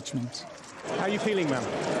their engagement. How are you feeling, ma'am?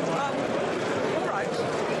 All right.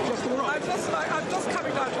 Just all right? I'm just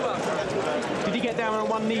coming down to earth. Did you get down on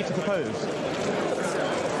one knee to propose?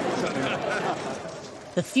 Certainly not.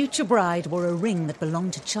 The future bride wore a ring that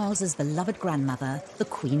belonged to Charles's beloved grandmother, the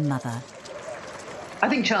Queen Mother. I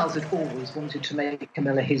think Charles had always wanted to make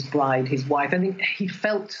Camilla his bride, his wife. I think he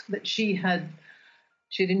felt that she'd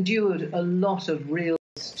endured a lot of real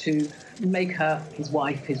to make her his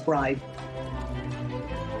wife, his bride.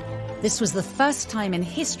 This was the first time in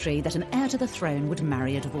history that an heir to the throne would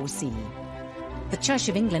marry a divorcee. The Church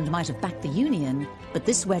of England might have backed the union, but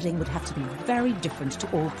this wedding would have to be very different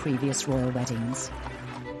to all previous royal weddings.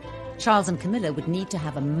 Charles and Camilla would need to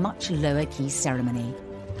have a much lower-key ceremony.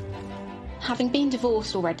 Having been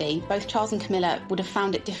divorced already, both Charles and Camilla would have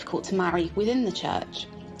found it difficult to marry within the church.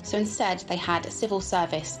 So instead, they had a civil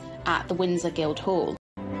service at the Windsor Guildhall.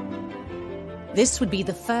 This would be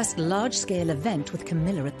the first large-scale event with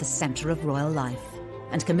Camilla at the centre of royal life,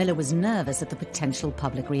 and Camilla was nervous at the potential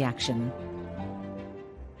public reaction.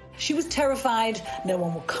 She was terrified no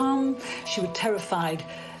one would come. She was terrified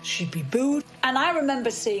she'd be booed. And I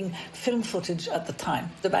remember seeing film footage at the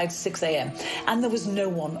time, about 6 a.m, and there was no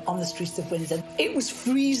one on the streets of Windsor. It was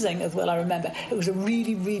freezing as well, I remember. It was a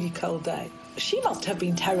really, really cold day. She must have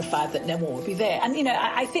been terrified that no one would be there. And, you know,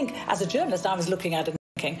 I think as a journalist, I was looking at it and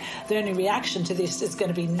thinking the only reaction to this is going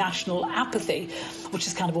to be national apathy, which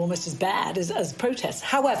is kind of almost as bad as protests.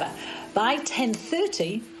 However, by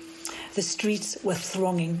 10:30, the streets were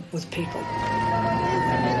thronging with people.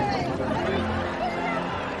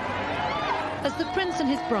 As the Prince and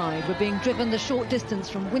his bride were being driven the short distance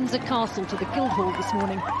from Windsor Castle to the Guildhall this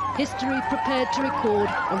morning, history prepared to record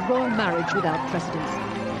a royal marriage without precedent.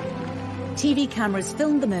 TV cameras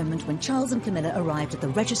filmed the moment when Charles and Camilla arrived at the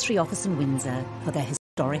registry office in Windsor for their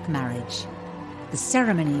historic marriage. The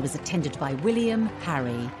ceremony was attended by William,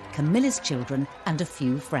 Harry, Camilla's children, and a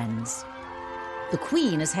few friends. The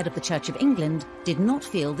Queen, as head of the Church of England, did not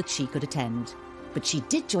feel that she could attend, but she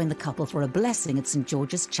did join the couple for a blessing at St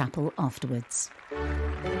George's Chapel afterwards.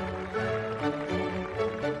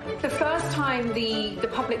 The first time the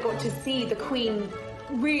public got to see the Queen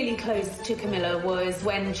really close to Camilla was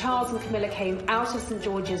when Charles and Camilla came out of St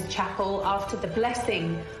George's Chapel after the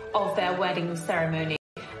blessing of their wedding ceremony.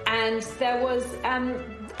 And there was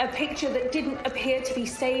a picture that didn't appear to be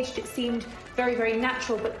staged. It seemed very, very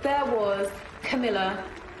natural, but there was Camilla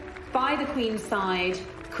by the Queen's side,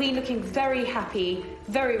 the Queen looking very happy,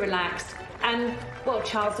 very relaxed, and, well,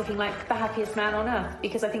 Charles looking like the happiest man on earth,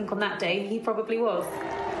 because I think on that day he probably was.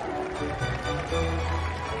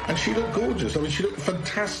 And she looked gorgeous. I mean, she looked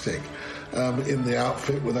fantastic in the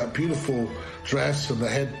outfit with that beautiful dress and the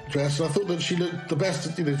headdress. And I thought that she looked the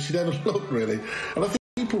best, she'd ever looked, really. And I think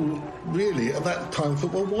people really at that time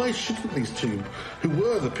thought, well, why shouldn't these two, who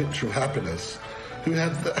were the picture of happiness, who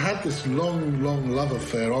had this long, long love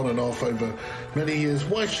affair on and off over many years,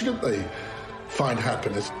 why shouldn't they find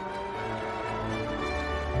happiness?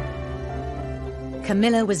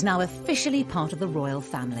 Camilla was now officially part of the royal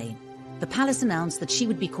family. The palace announced that she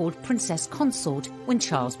would be called Princess Consort when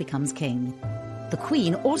Charles becomes king. The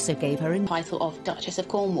Queen also gave her a title of Duchess of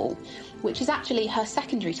Cornwall, which is actually her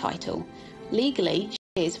secondary title. Legally,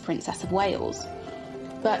 she is Princess of Wales.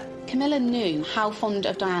 But Camilla knew how fond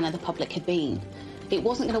of Diana the public had been. It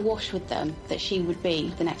wasn't going to wash with them that she would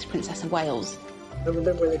be the next Princess of Wales. I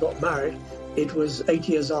remember when they got married, it was 8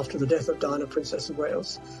 years after the death of Diana, Princess of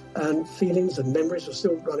Wales, and feelings and memories were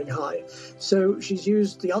still running high. So she's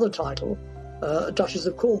used the other title, Duchess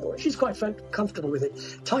of Cornwall. She's quite comfortable with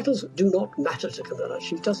it. Titles do not matter to Camilla.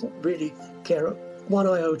 She doesn't really care one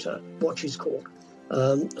iota what she's called,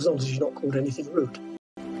 as long as she's not called anything rude.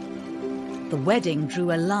 The wedding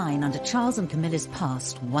drew a line under Charles and Camilla's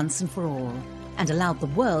past once and for all, and allowed the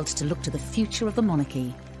world to look to the future of the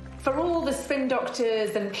monarchy. For all the spin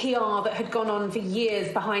doctors and PR that had gone on for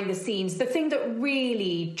years behind the scenes, the thing that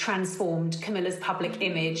really transformed Camilla's public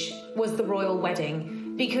image was the royal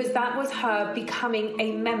wedding, because that was her becoming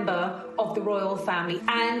a member of the royal family.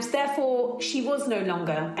 And therefore, she was no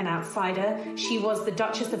longer an outsider. She was the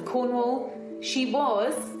Duchess of Cornwall. She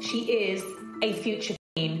is a future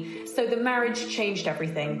Queen. So the marriage changed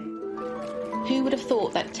everything. Who would have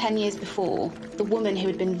thought that 10 years before, the woman who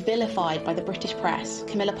had been vilified by the British press,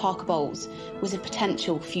 Camilla Parker Bowles, was a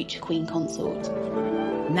potential future Queen consort?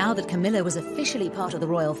 Now that Camilla was officially part of the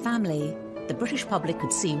royal family, the British public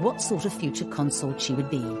could see what sort of future consort she would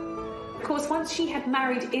be. Of course, once she had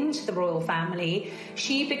married into the royal family,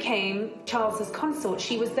 she became Charles's consort.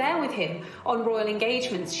 She was there with him on royal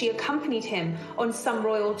engagements. She accompanied him on some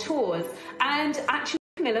royal tours. And actually,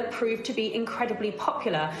 Camilla proved to be incredibly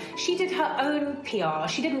popular. She did her own PR.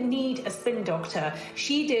 She didn't need a spin doctor.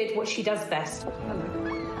 She did what she does best.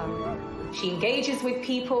 She engages with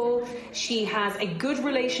people. She has a good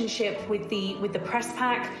relationship with the press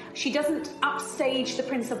pack. She doesn't upstage the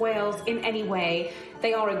Prince of Wales in any way.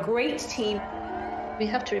 They are a great team. We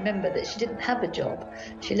have to remember that she didn't have a job.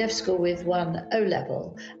 She left school with 1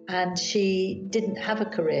 O-level and she didn't have a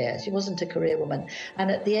career. She wasn't a career woman.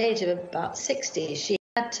 And at the age of about 60, she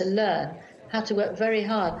had to learn how to work very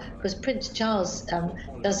hard, because Prince Charles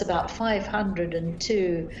does about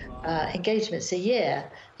 502 engagements a year.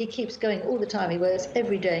 He keeps going all the time. He works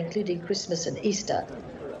every day, including Christmas and Easter.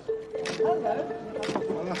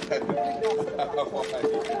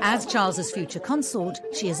 As Charles's future consort,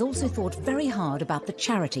 she has also thought very hard about the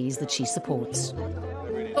charities that she supports.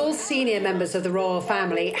 All senior members of the royal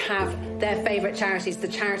family have their favourite charities, the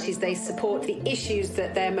charities they support, the issues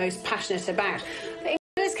that they're most passionate about.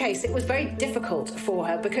 In this case, it was very difficult for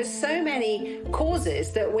her because so many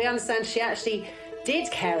causes that we understand she actually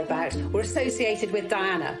did care about were associated with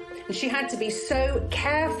Diana. And she had to be so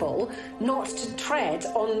careful not to tread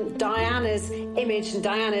on Diana's image and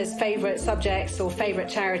Diana's favourite subjects or favourite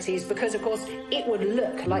charities, because, of course, it would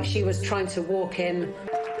look like she was trying to walk in.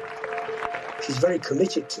 She's very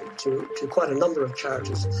committed to quite a number of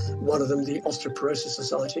charities. One of them, the Osteoporosis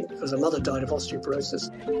Society, because her mother died of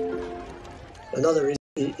osteoporosis. Another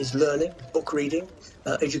is learning, book reading,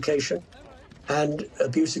 education, and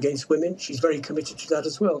abuse against women. She's very committed to that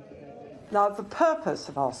as well. Now, the purpose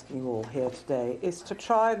of asking you all here today is to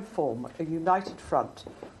try and form a united front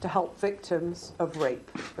to help victims of rape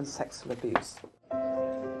and sexual abuse.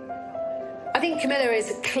 I think Camilla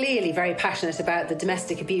is clearly very passionate about the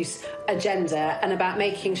domestic abuse agenda and about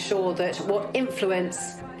making sure that what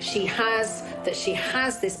influence she has, that she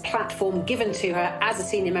has this platform given to her as a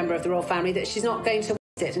senior member of the royal family, that she's not going to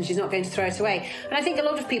waste it and she's not going to throw it away. And I think a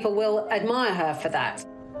lot of people will admire her for that.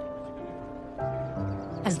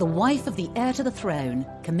 As the wife of the heir to the throne,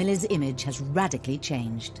 Camilla's image has radically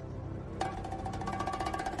changed.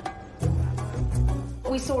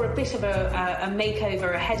 We saw a bit of a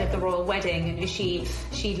makeover ahead of the royal wedding, and she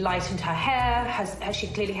lightened her hair. She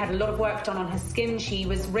clearly had a lot of work done on her skin. She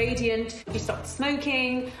was radiant. She stopped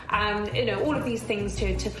smoking, and all of these things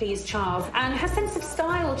to please Charles. And her sense of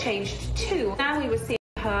style changed too. Now we were seeing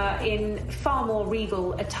her in far more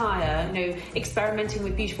regal attire, experimenting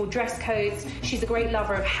with beautiful dress codes. She's a great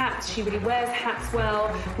lover of hats. She really wears hats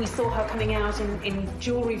well. We saw her coming out in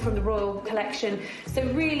jewellery from the royal collection. So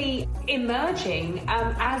really emerging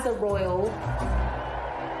as a royal.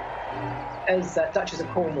 As Duchess of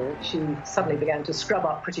Cornwall, she suddenly began to scrub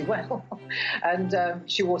up pretty well. And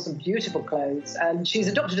she wore some beautiful clothes. And she's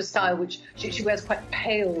adopted a style which she wears quite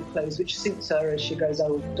pale clothes, which suits her as she grows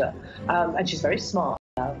older. And she's very smart.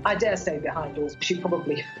 I dare say behind doors, she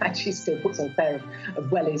probably actually still puts on a pair of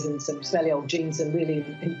wellies and some smelly old jeans and really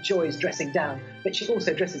enjoys dressing down. But she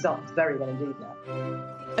also dresses up very well indeed now.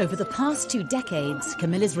 Over the past 2 decades,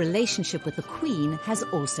 Camilla's relationship with the Queen has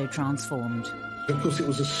also transformed. Of course, it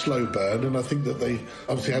was a slow burn, and I think that they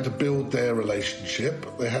obviously had to build their relationship.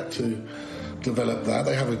 They had to develop that.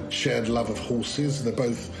 They have a shared love of horses. They're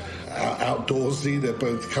both outdoorsy. They're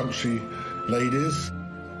both country ladies.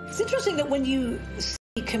 It's interesting that when you see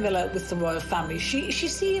Camilla with the royal family, she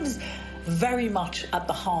seems very much at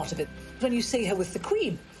the heart of it. When you see her with the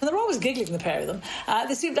Queen, and they're always giggling, the pair of them,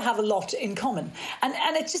 they seem to have a lot in common.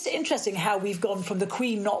 And it's just interesting how we've gone from the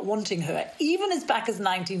Queen not wanting her, even as back as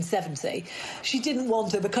 1970, she didn't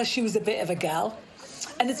want her because she was a bit of a gal.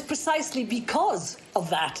 And it's precisely because of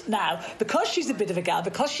that now, because she's a bit of a gal,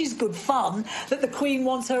 because she's good fun, that the Queen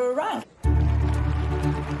wants her around.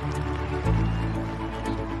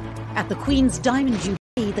 At the Queen's Diamond Jubilee,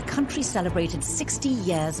 the country celebrated 60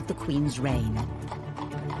 years of the Queen's reign.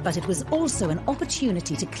 But it was also an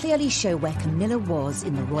opportunity to clearly show where Camilla was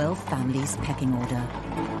in the royal family's pecking order.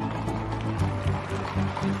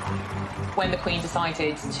 When the Queen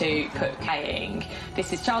decided to put Kaying,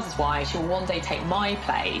 this is Charles's wife, she will one day take my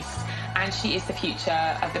place, and she is the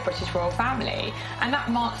future of the British royal family. And that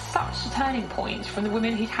marked such a turning point from the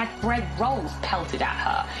woman who'd had bread rolls pelted at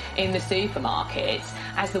her in the supermarket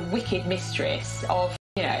as the wicked mistress of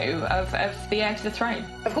you know, of the heir to the throne.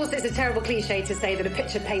 Of course, it's a terrible cliche to say that a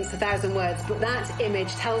picture paints 1,000 words, but that image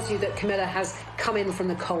tells you that Camilla has come in from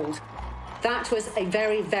the cold. That was a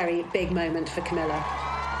very, very big moment for Camilla.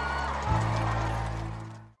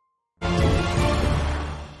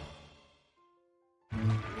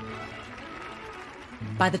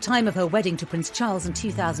 By the time of her wedding to Prince Charles in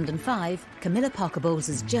 2005, Camilla Parker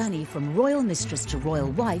Bowles' journey from royal mistress to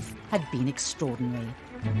royal wife had been extraordinary.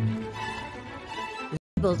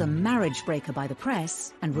 Labelled a marriage breaker by the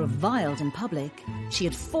press and reviled in public, she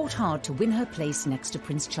had fought hard to win her place next to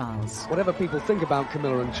Prince Charles. Whatever people think about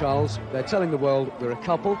Camilla and Charles, they're telling the world we're a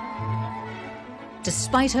couple.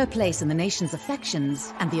 Despite her place in the nation's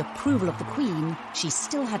affections and the approval of the Queen, she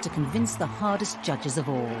still had to convince the hardest judges of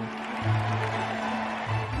all: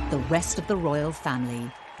 the rest of the royal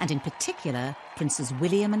family, and in particular, Princes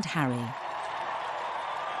William and Harry.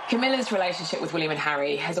 Camilla's relationship with William and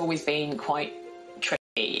Harry has always been quite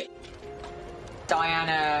tricky.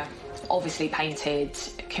 Diana obviously painted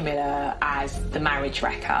Camilla as the marriage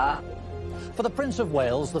wrecker. For the Prince of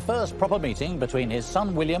Wales, the first proper meeting between his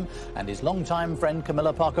son William and his longtime friend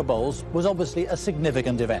Camilla Parker Bowles was obviously a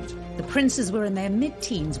significant event. The princes were in their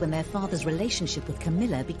mid-teens when their father's relationship with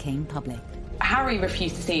Camilla became public. Harry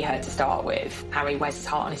refused to see her to start with. Harry wears his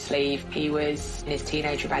heart on his sleeve. He was in his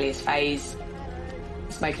teenage rebellious phase,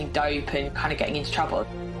 smoking dope and kind of getting into trouble.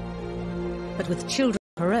 But with children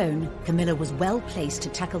of her own, Camilla was well placed to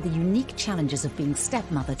tackle the unique challenges of being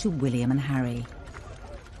stepmother to William and Harry.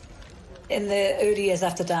 In the early years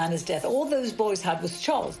after Diana's death, all those boys had was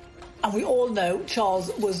Charles. And we all know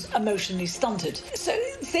Charles was emotionally stunted. So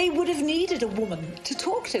they would have needed a woman to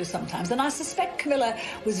talk to sometimes. And I suspect Camilla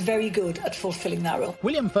was very good at fulfilling that role.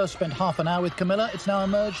 William first spent half an hour with Camilla, it's now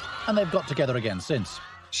emerged, and they've got together again since.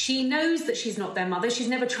 She knows that she's not their mother. She's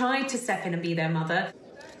never tried to step in and be their mother.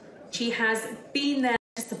 She has been there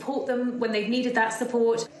to support them when they've needed that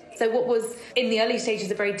support. So what was, in the early stages,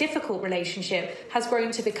 a very difficult relationship has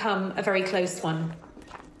grown to become a very close one.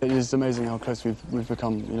 It is amazing how close we've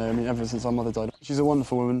become, you know, I mean, ever since our mother died. She's a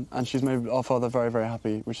wonderful woman, and she's made our father very, very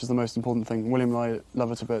happy, which is the most important thing. William and I love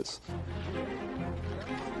her to bits.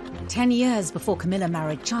 10 years before Camilla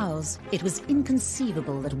married Charles, it was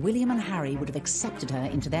inconceivable that William and Harry would have accepted her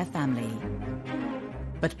into their family.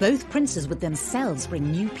 But both princes would themselves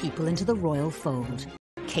bring new people into the royal fold: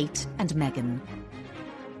 Kate and Meghan.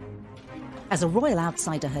 As a royal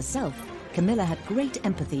outsider herself, Camilla had great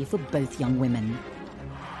empathy for both young women.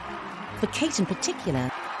 For Kate in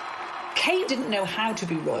particular, Kate didn't know how to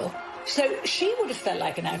be royal, so she would have felt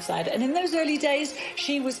like an outsider. And in those early days,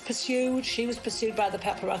 she was pursued by the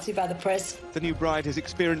paparazzi, by the press. The new bride has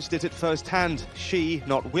experienced it at first hand. She,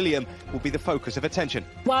 not William, will be the focus of attention.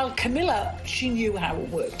 While Camilla, she knew how it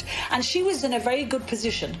worked, and she was in a very good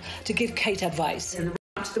position to give Kate advice.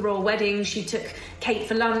 After the royal wedding, she took Kate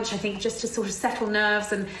for lunch, I think, just to sort of settle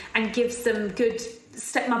nerves and give some good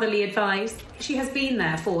stepmotherly advice. She has been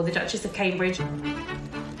there for the Duchess of Cambridge.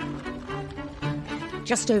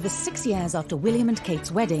 Just over 6 years after William and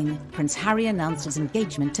Kate's wedding, Prince Harry announced his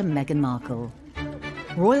engagement to Meghan Markle.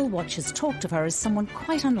 Royal watchers talked of her as someone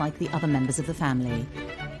quite unlike the other members of the family,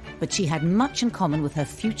 but she had much in common with her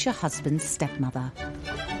future husband's stepmother.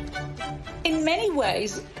 In many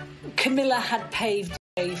ways, Camilla had paved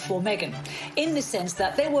the way for Meghan, in the sense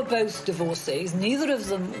that they were both divorcees, neither of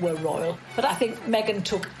them were royal, but I think Meghan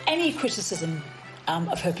took any criticism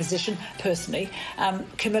of her position personally.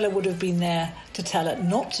 Camilla would have been there to tell her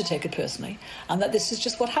not to take it personally, and that this is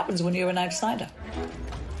just what happens when you're an outsider.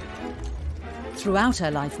 Throughout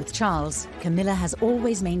her life with Charles, Camilla has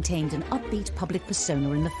always maintained an upbeat public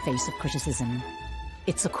persona in the face of criticism.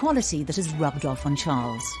 It's a quality that has rubbed off on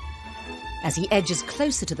Charles. As he edges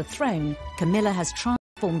closer to the throne, Camilla has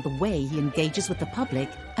transformed the way he engages with the public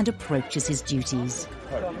and approaches his duties.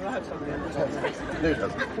 I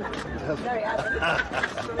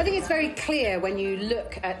think it's very clear when you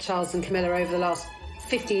look at Charles and Camilla over the last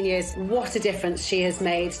 15 years what a difference she has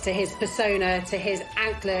made to his persona, to his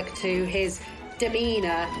outlook, to his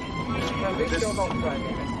demeanour.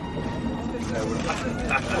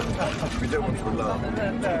 We don't want to alarm.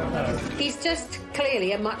 He's just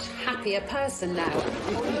clearly a much happier person now.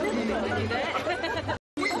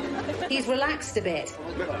 He's relaxed a bit.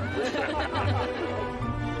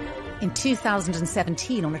 In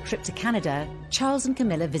 2017, on a trip to Canada, Charles and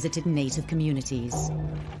Camilla visited native communities.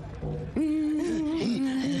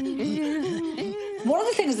 One of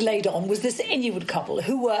the things laid on was this Inuit couple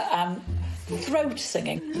who were throat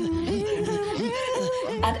singing.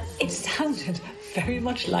 And it sounded very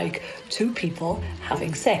much like two people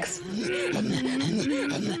having sex.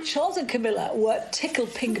 Charles and Camilla were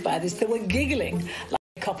tickled pink by this. They were giggling.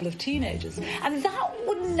 couple of teenagers. And that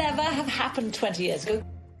would never have happened 20 years ago.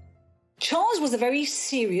 Charles was a very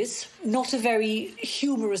serious, not a very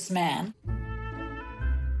humorous man.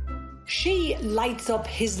 She lights up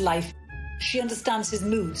his life. She understands his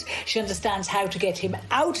moods. She understands how to get him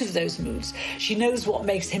out of those moods. She knows what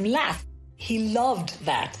makes him laugh. He loved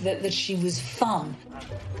that she was fun.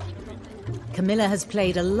 Camilla has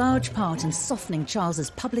played a large part in softening Charles's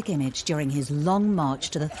public image during his long march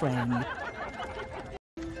to the throne.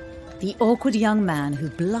 The awkward young man who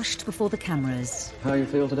blushed before the cameras. How you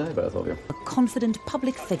feel today, both of you? A confident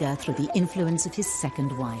public figure through the influence of his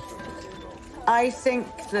second wife. I think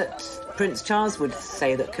that Prince Charles would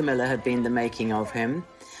say that Camilla had been the making of him.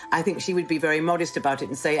 I think she would be very modest about it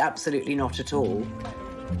and say absolutely not at all.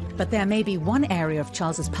 But there may be one area of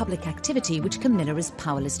Charles's public activity which Camilla is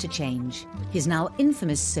powerless to change. His now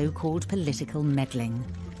infamous so-called political meddling.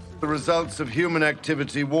 The results of human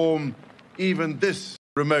activity warm even this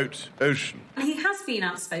remote ocean. He has been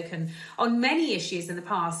outspoken on many issues in the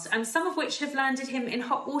past, and some of which have landed him in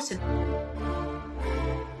hot water.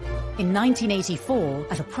 In 1984,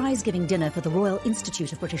 at a prize-giving dinner for the Royal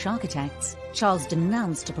Institute of British Architects, Charles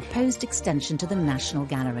denounced a proposed extension to the National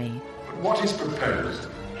Gallery. What is proposed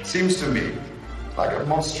seems to me like a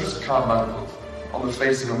monstrous carbuncle on the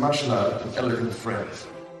face of a much loved and elegant friend.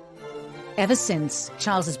 Ever since,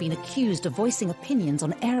 Charles has been accused of voicing opinions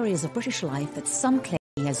on areas of British life that some claim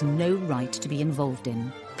he has no right to be involved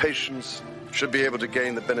in. Patients should be able to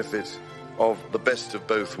gain the benefit of the best of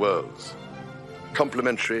both worlds,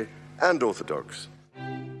 complementary and orthodox.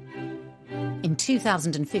 In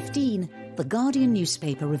 2015, The Guardian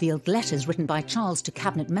newspaper revealed letters written by Charles to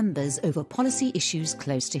cabinet members over policy issues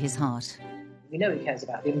close to his heart. We know he cares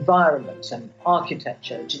about the environment and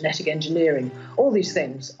architecture, genetic engineering, all these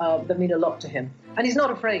things that mean a lot to him. And he's not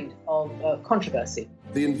afraid of controversy.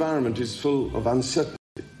 The environment is full of uncertainty.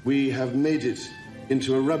 We have made it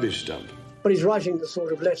into a rubbish dump. But he's writing the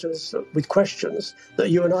sort of letters with questions that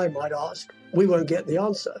you and I might ask. We won't get the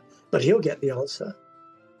answer, but he'll get the answer.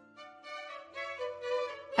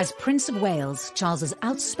 As Prince of Wales, Charles's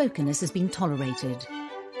outspokenness has been tolerated.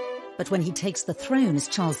 But when he takes the throne as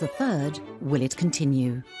Charles III, will it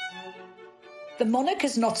continue? The monarch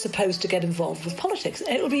is not supposed to get involved with politics.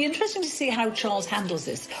 It will be interesting to see how Charles handles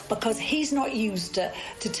this, because he's not used to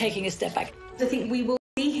taking a step back. I think we will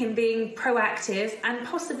see him being proactive and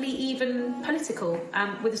possibly even political,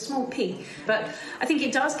 with a small p. But I think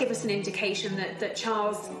it does give us an indication that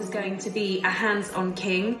Charles is going to be a hands-on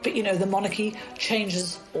king. But, you know, the monarchy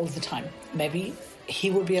changes all the time. Maybe he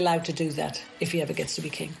will be allowed to do that if he ever gets to be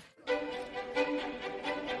king.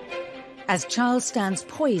 As Charles stands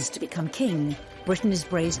poised to become king, Britain is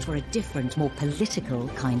braced for a different, more political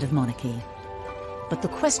kind of monarchy. But the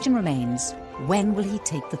question remains, when will he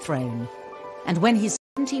take the throne? And when his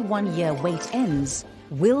 71-year wait ends,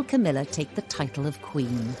 will Camilla take the title of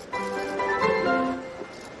Queen?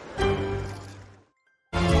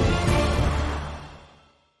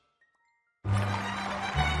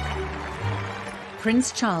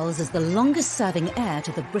 Prince Charles is the longest-serving heir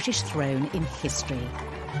to the British throne in history.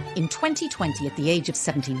 In 2020, at the age of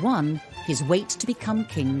 71, his wait to become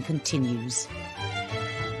king continues.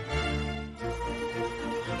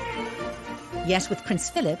 Yet with Prince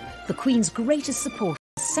Philip, the Queen's greatest supporter,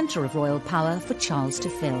 the centre of royal power for Charles to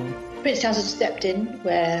fill. Prince Charles has stepped in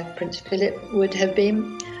where Prince Philip would have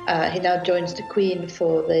been. He now joins the Queen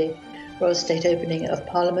for the Royal State opening of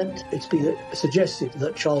Parliament. It's been suggested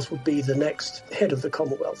that Charles would be the next head of the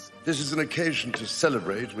Commonwealth. This is an occasion to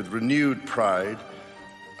celebrate with renewed pride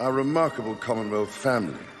our remarkable Commonwealth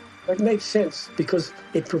family. It makes sense because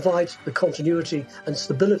it provides the continuity and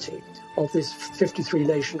stability of this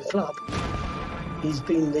 53-nation club. He's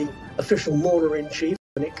been the official mourner-in-chief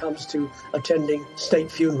when it comes to attending state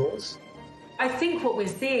funerals. I think what we're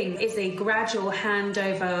seeing is a gradual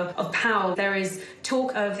handover of power. There is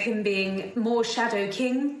talk of him being more shadow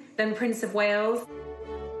king than Prince of Wales.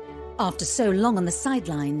 After so long on the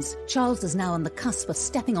sidelines, Charles is now on the cusp of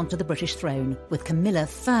stepping onto the British throne, with Camilla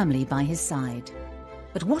firmly by his side.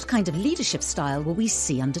 But what kind of leadership style will we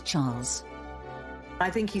see under Charles? I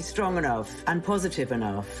think he's strong enough and positive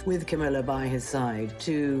enough, with Camilla by his side,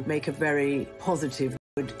 to make a very positive,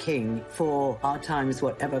 good king for our times,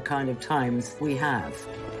 whatever kind of times we have.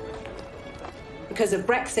 Because of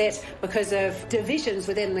Brexit, because of divisions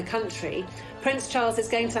within the country, Prince Charles is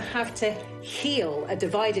going to have to heal a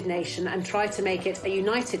divided nation and try to make it a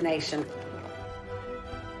united nation.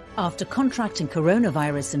 After contracting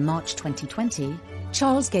coronavirus in March 2020,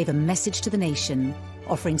 Charles gave a message to the nation,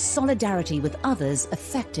 offering solidarity with others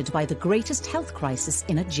affected by the greatest health crisis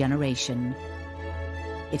in a generation.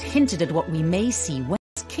 It hinted at what we may see Wales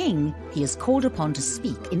king, he is called upon to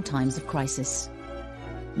speak in times of crisis.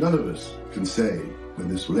 None of us can say when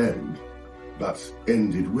this will end, but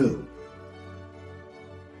end it will.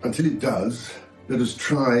 Until it does, let us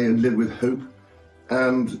try and live with hope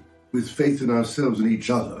and, with faith in ourselves and each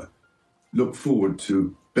other, look forward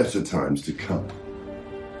to better times to come.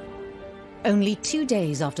 Only 2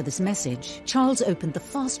 days after this message, Charles opened the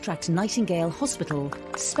fast-tracked Nightingale Hospital,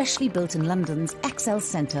 specially built in London's XL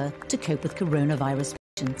Centre to cope with coronavirus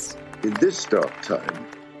patients. In this dark time,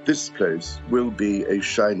 this place will be a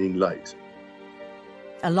shining light.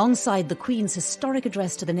 Alongside the Queen's historic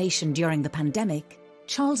address to the nation during the pandemic,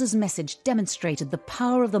 Charles's message demonstrated the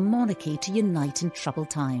power of the monarchy to unite in troubled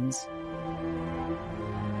times.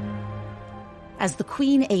 As the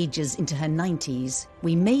Queen ages into her 90s,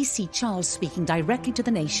 we may see Charles speaking directly to the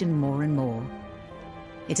nation more and more.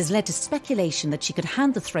 It has led to speculation that she could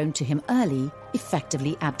hand the throne to him early,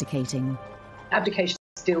 effectively abdicating. Abdication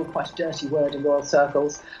is still quite a dirty word in royal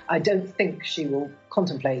circles. I don't think she will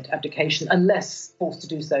contemplate abdication unless forced to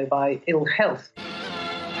do so by ill health.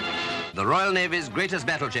 The Royal Navy's greatest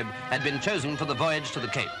battleship had been chosen for the voyage to the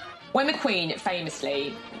Cape. When the Queen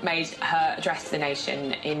famously made her address to the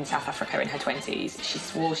nation in South Africa in her 20s, she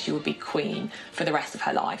swore she would be Queen for the rest of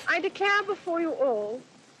her life. I declare before you all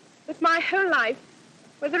that my whole life,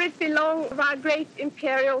 whether it belong of our great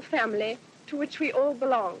imperial family to which we all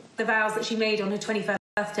belong. The vows that she made on her 21st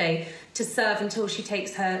birthday to serve until she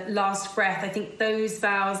takes her last breath, I think those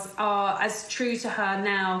vows are as true to her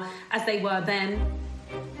now as they were then.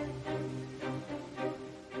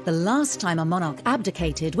 The last time a monarch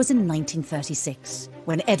abdicated was in 1936,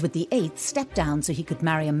 when Edward VIII stepped down so he could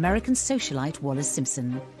marry American socialite Wallis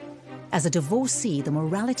Simpson. As a divorcee, the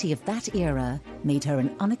morality of that era made her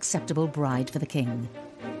an unacceptable bride for the king.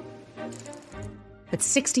 But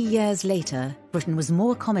 60 years later, Britain was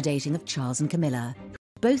more accommodating of Charles and Camilla,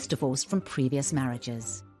 both divorced from previous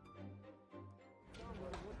marriages.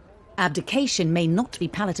 Abdication may not be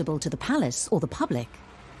palatable to the palace or the public,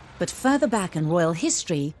 but further back in royal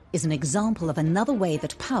history is an example of another way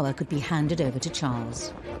that power could be handed over to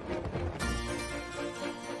Charles.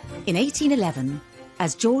 In 1811,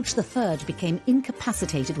 as George III became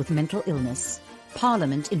incapacitated with mental illness,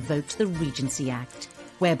 Parliament invoked the Regency Act,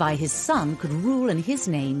 whereby his son could rule in his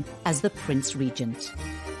name as the Prince Regent.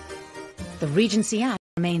 The Regency Act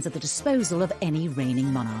remains at the disposal of any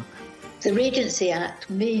reigning monarch. The Regency Act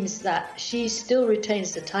means that she still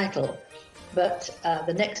retains the title, but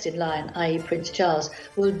the next in line, i.e. Prince Charles,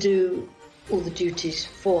 will do all the duties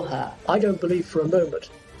for her. I don't believe for a moment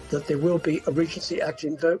that there will be a Regency Act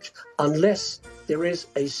invoked unless there is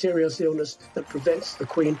a serious illness that prevents the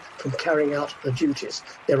Queen from carrying out her duties.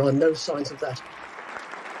 There are no signs of that.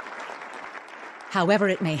 However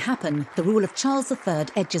it may happen, the rule of Charles III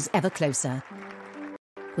edges ever closer,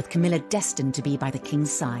 with Camilla destined to be by the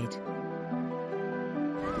king's side.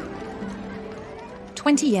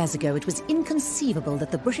 20 years ago, it was inconceivable that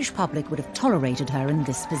the British public would have tolerated her in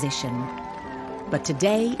this position. But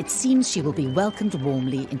today, it seems she will be welcomed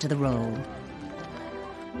warmly into the role.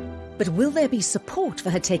 But will there be support for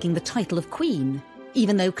her taking the title of Queen,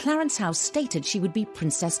 even though Clarence House stated she would be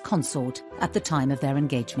Princess Consort at the time of their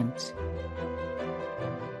engagement?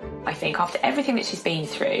 I think after everything that she's been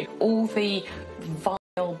through, all the vile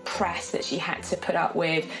press that she had to put up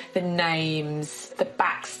with, the names, the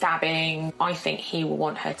backstabbing, I think he will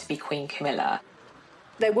want her to be Queen Camilla.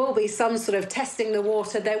 There will be some sort of testing the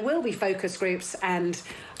water. There will be focus groups and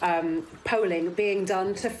polling being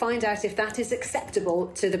done to find out if that is acceptable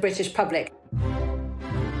to the British public.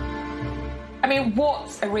 I mean,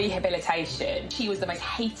 what a rehabilitation. She was the most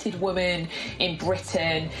hated woman in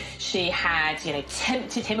Britain. She had,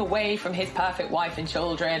 tempted him away from his perfect wife and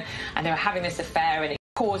children, and they were having this affair, and it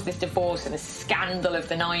caused this divorce and the scandal of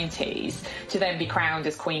the 90s. To then be crowned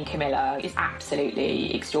as Queen Camilla is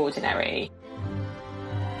absolutely extraordinary.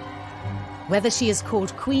 Whether she is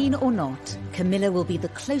called Queen or not, Camilla will be the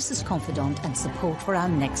closest confidant and support for our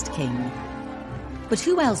next king. But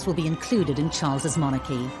who else will be included in Charles's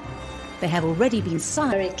monarchy? There have already been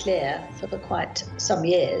signs. Very clear for quite some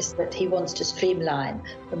years that he wants to streamline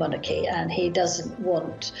the monarchy, and he doesn't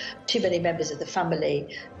want too many members of the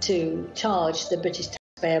family to charge the British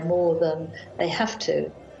taxpayer more than they have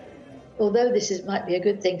to. Although this might be a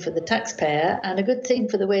good thing for the taxpayer and a good thing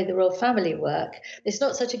for the way the royal family work, it's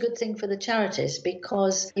not such a good thing for the charities,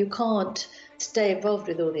 because you can't stay involved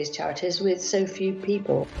with all these charities with so few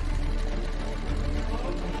people.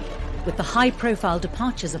 With the high-profile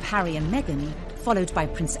departures of Harry and Meghan, followed by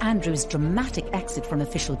Prince Andrew's dramatic exit from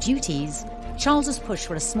official duties, Charles's push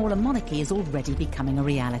for a smaller monarchy is already becoming a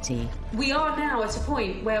reality. We are now at a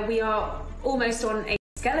point where we are almost on a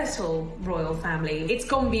skeletal royal family. It's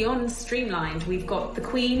gone beyond streamlined. We've got the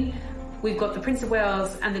Queen, we've got the Prince of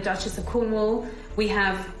Wales and the Duchess of Cornwall, we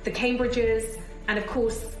have the Cambridges, and of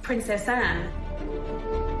course, Princess Anne.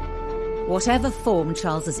 Whatever form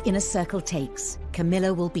Charles's inner circle takes,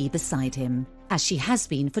 Camilla will be beside him, as she has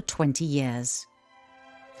been for 20 years.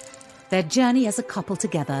 Their journey as a couple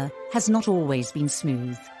together has not always been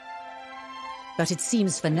smooth. But it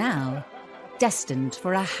seems for now, destined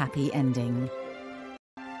for a happy ending.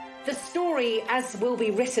 The story, as will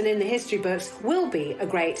be written in the history books, will be a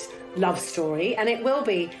great love story, and it will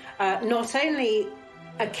be not only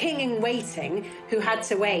a king in waiting who had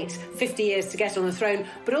to wait 50 years to get on the throne,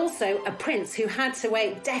 but also a prince who had to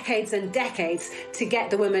wait decades and decades to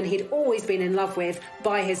get the woman he'd always been in love with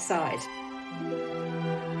by his side.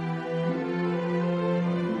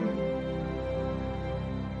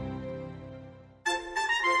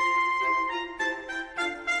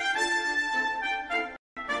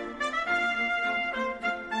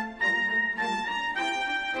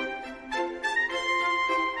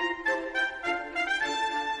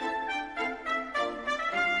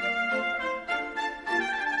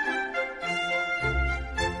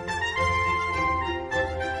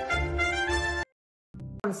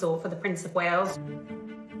 For the Prince of Wales.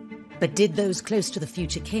 But did those close to the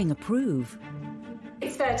future king approve?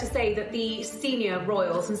 It's fair to say that the senior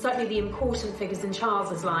royals, and certainly the important figures in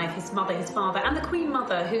Charles's life, his mother, his father, and the Queen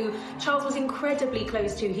Mother, who Charles was incredibly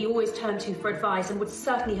close to, he always turned to for advice and would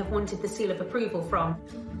certainly have wanted the seal of approval from.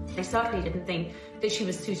 They certainly didn't think that she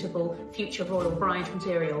was suitable future royal bride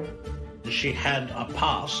material. She had a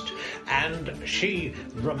past, and she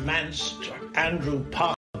romanced Andrew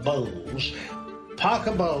Parker Bowles.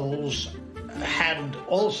 Parker Bowles had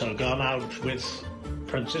also gone out with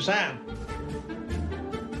Princess Anne.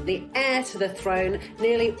 The heir to the throne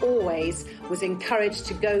nearly always was encouraged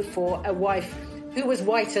to go for a wife who was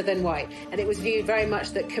whiter than white, and it was viewed very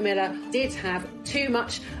much that Camilla did have too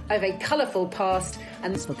much of a colourful past.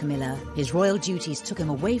 And as for Camilla, his royal duties took him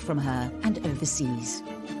away from her and overseas.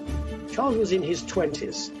 Charles was in his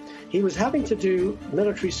 20s. He was having to do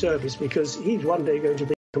military service because he's one day going to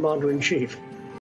be commander-in-chief.